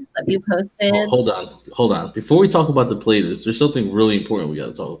playlist that we posted. Hold on. Before we talk about the playlist, there's something really important we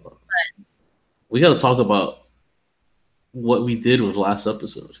gotta talk about. We gotta talk about what we did with last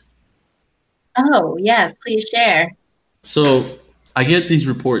episode. Oh, yes, please share. So I get these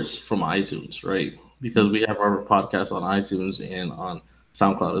reports from iTunes, right? Because we have our podcast on iTunes and on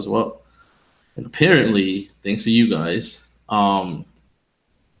SoundCloud as well. And apparently, thanks to you guys,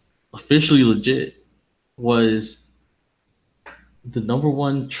 Officially Legit was the number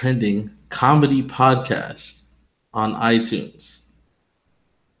one trending comedy podcast on iTunes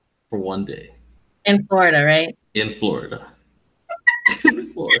for one day. In Florida, right? In Florida.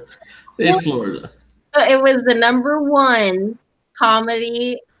 In Florida. So it was the number one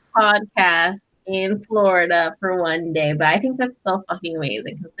comedy podcast in Florida for one day. But I think that's so fucking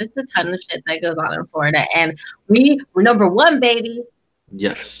amazing because there's a ton of shit that goes on in Florida. And we were number one, baby.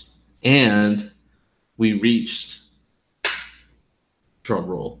 Yes. And we reached, drum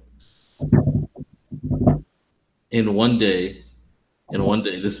roll, in one day,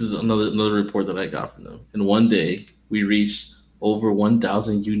 this is another report that I got from them. In one day, we reached over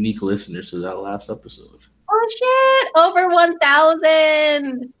 1,000 unique listeners to that last episode. Oh shit! Over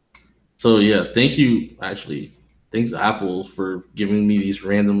 1,000. So yeah, thanks Apple for giving me these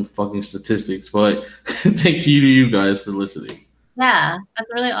random fucking statistics, but thank you to you guys for listening. Yeah, that's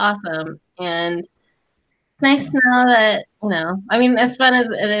really awesome. And it's nice to know that, I mean, as fun as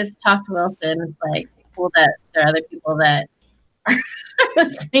it is to talk to Wilson, it's like cool that there are other people that are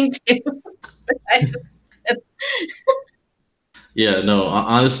listening to. Yeah, no,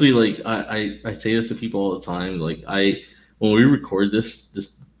 honestly, like I say this to people all the time. Like when we record this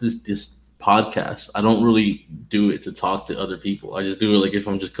podcast, I don't really do it to talk to other people. I just do it like if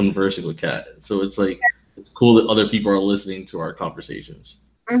I'm just conversing with Kat. So it's like it's cool that other people are listening to our conversations.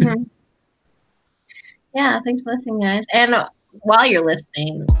 Mm-hmm. Yeah, thanks for listening, guys. And while you're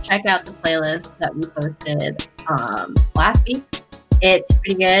listening, check out the playlist that we posted last week. It's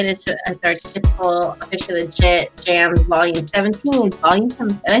pretty good. It's our typical Officially Legit Jams Volume 17. It's Volume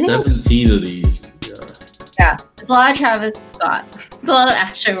 17. I think 17 of these. Yeah. It's a lot of Travis Scott. It's a lot of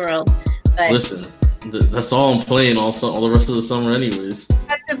Astroworld. But listen, that's all I'm playing all the rest of the summer anyways.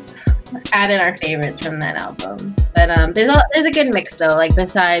 Add in our favorites from that album. But there's a good mix though. Like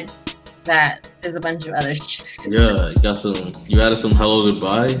besides that, there's a bunch of other shit. Yeah, you added some Hello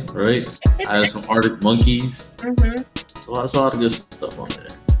Goodbye, right? Added some Arctic Monkeys. Mm-hmm. There's a lot of good stuff on there.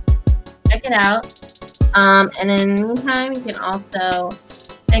 Check it out. And in the meantime, you can also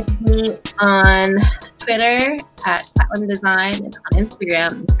check me on Twitter at Catlin Design and on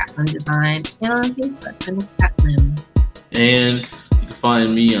Instagram Catlin Design and on Facebook and Catlin. And you can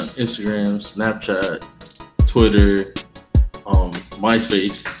find me on Instagram, Snapchat, Twitter,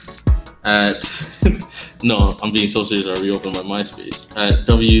 MySpace at no, I'm being so serious. I reopened my MySpace at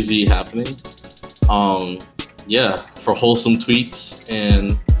WZ Happening. Yeah, for wholesome tweets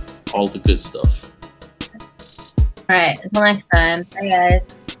and all the good stuff. All right, until next time. Bye, guys.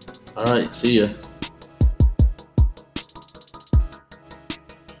 All right, see ya.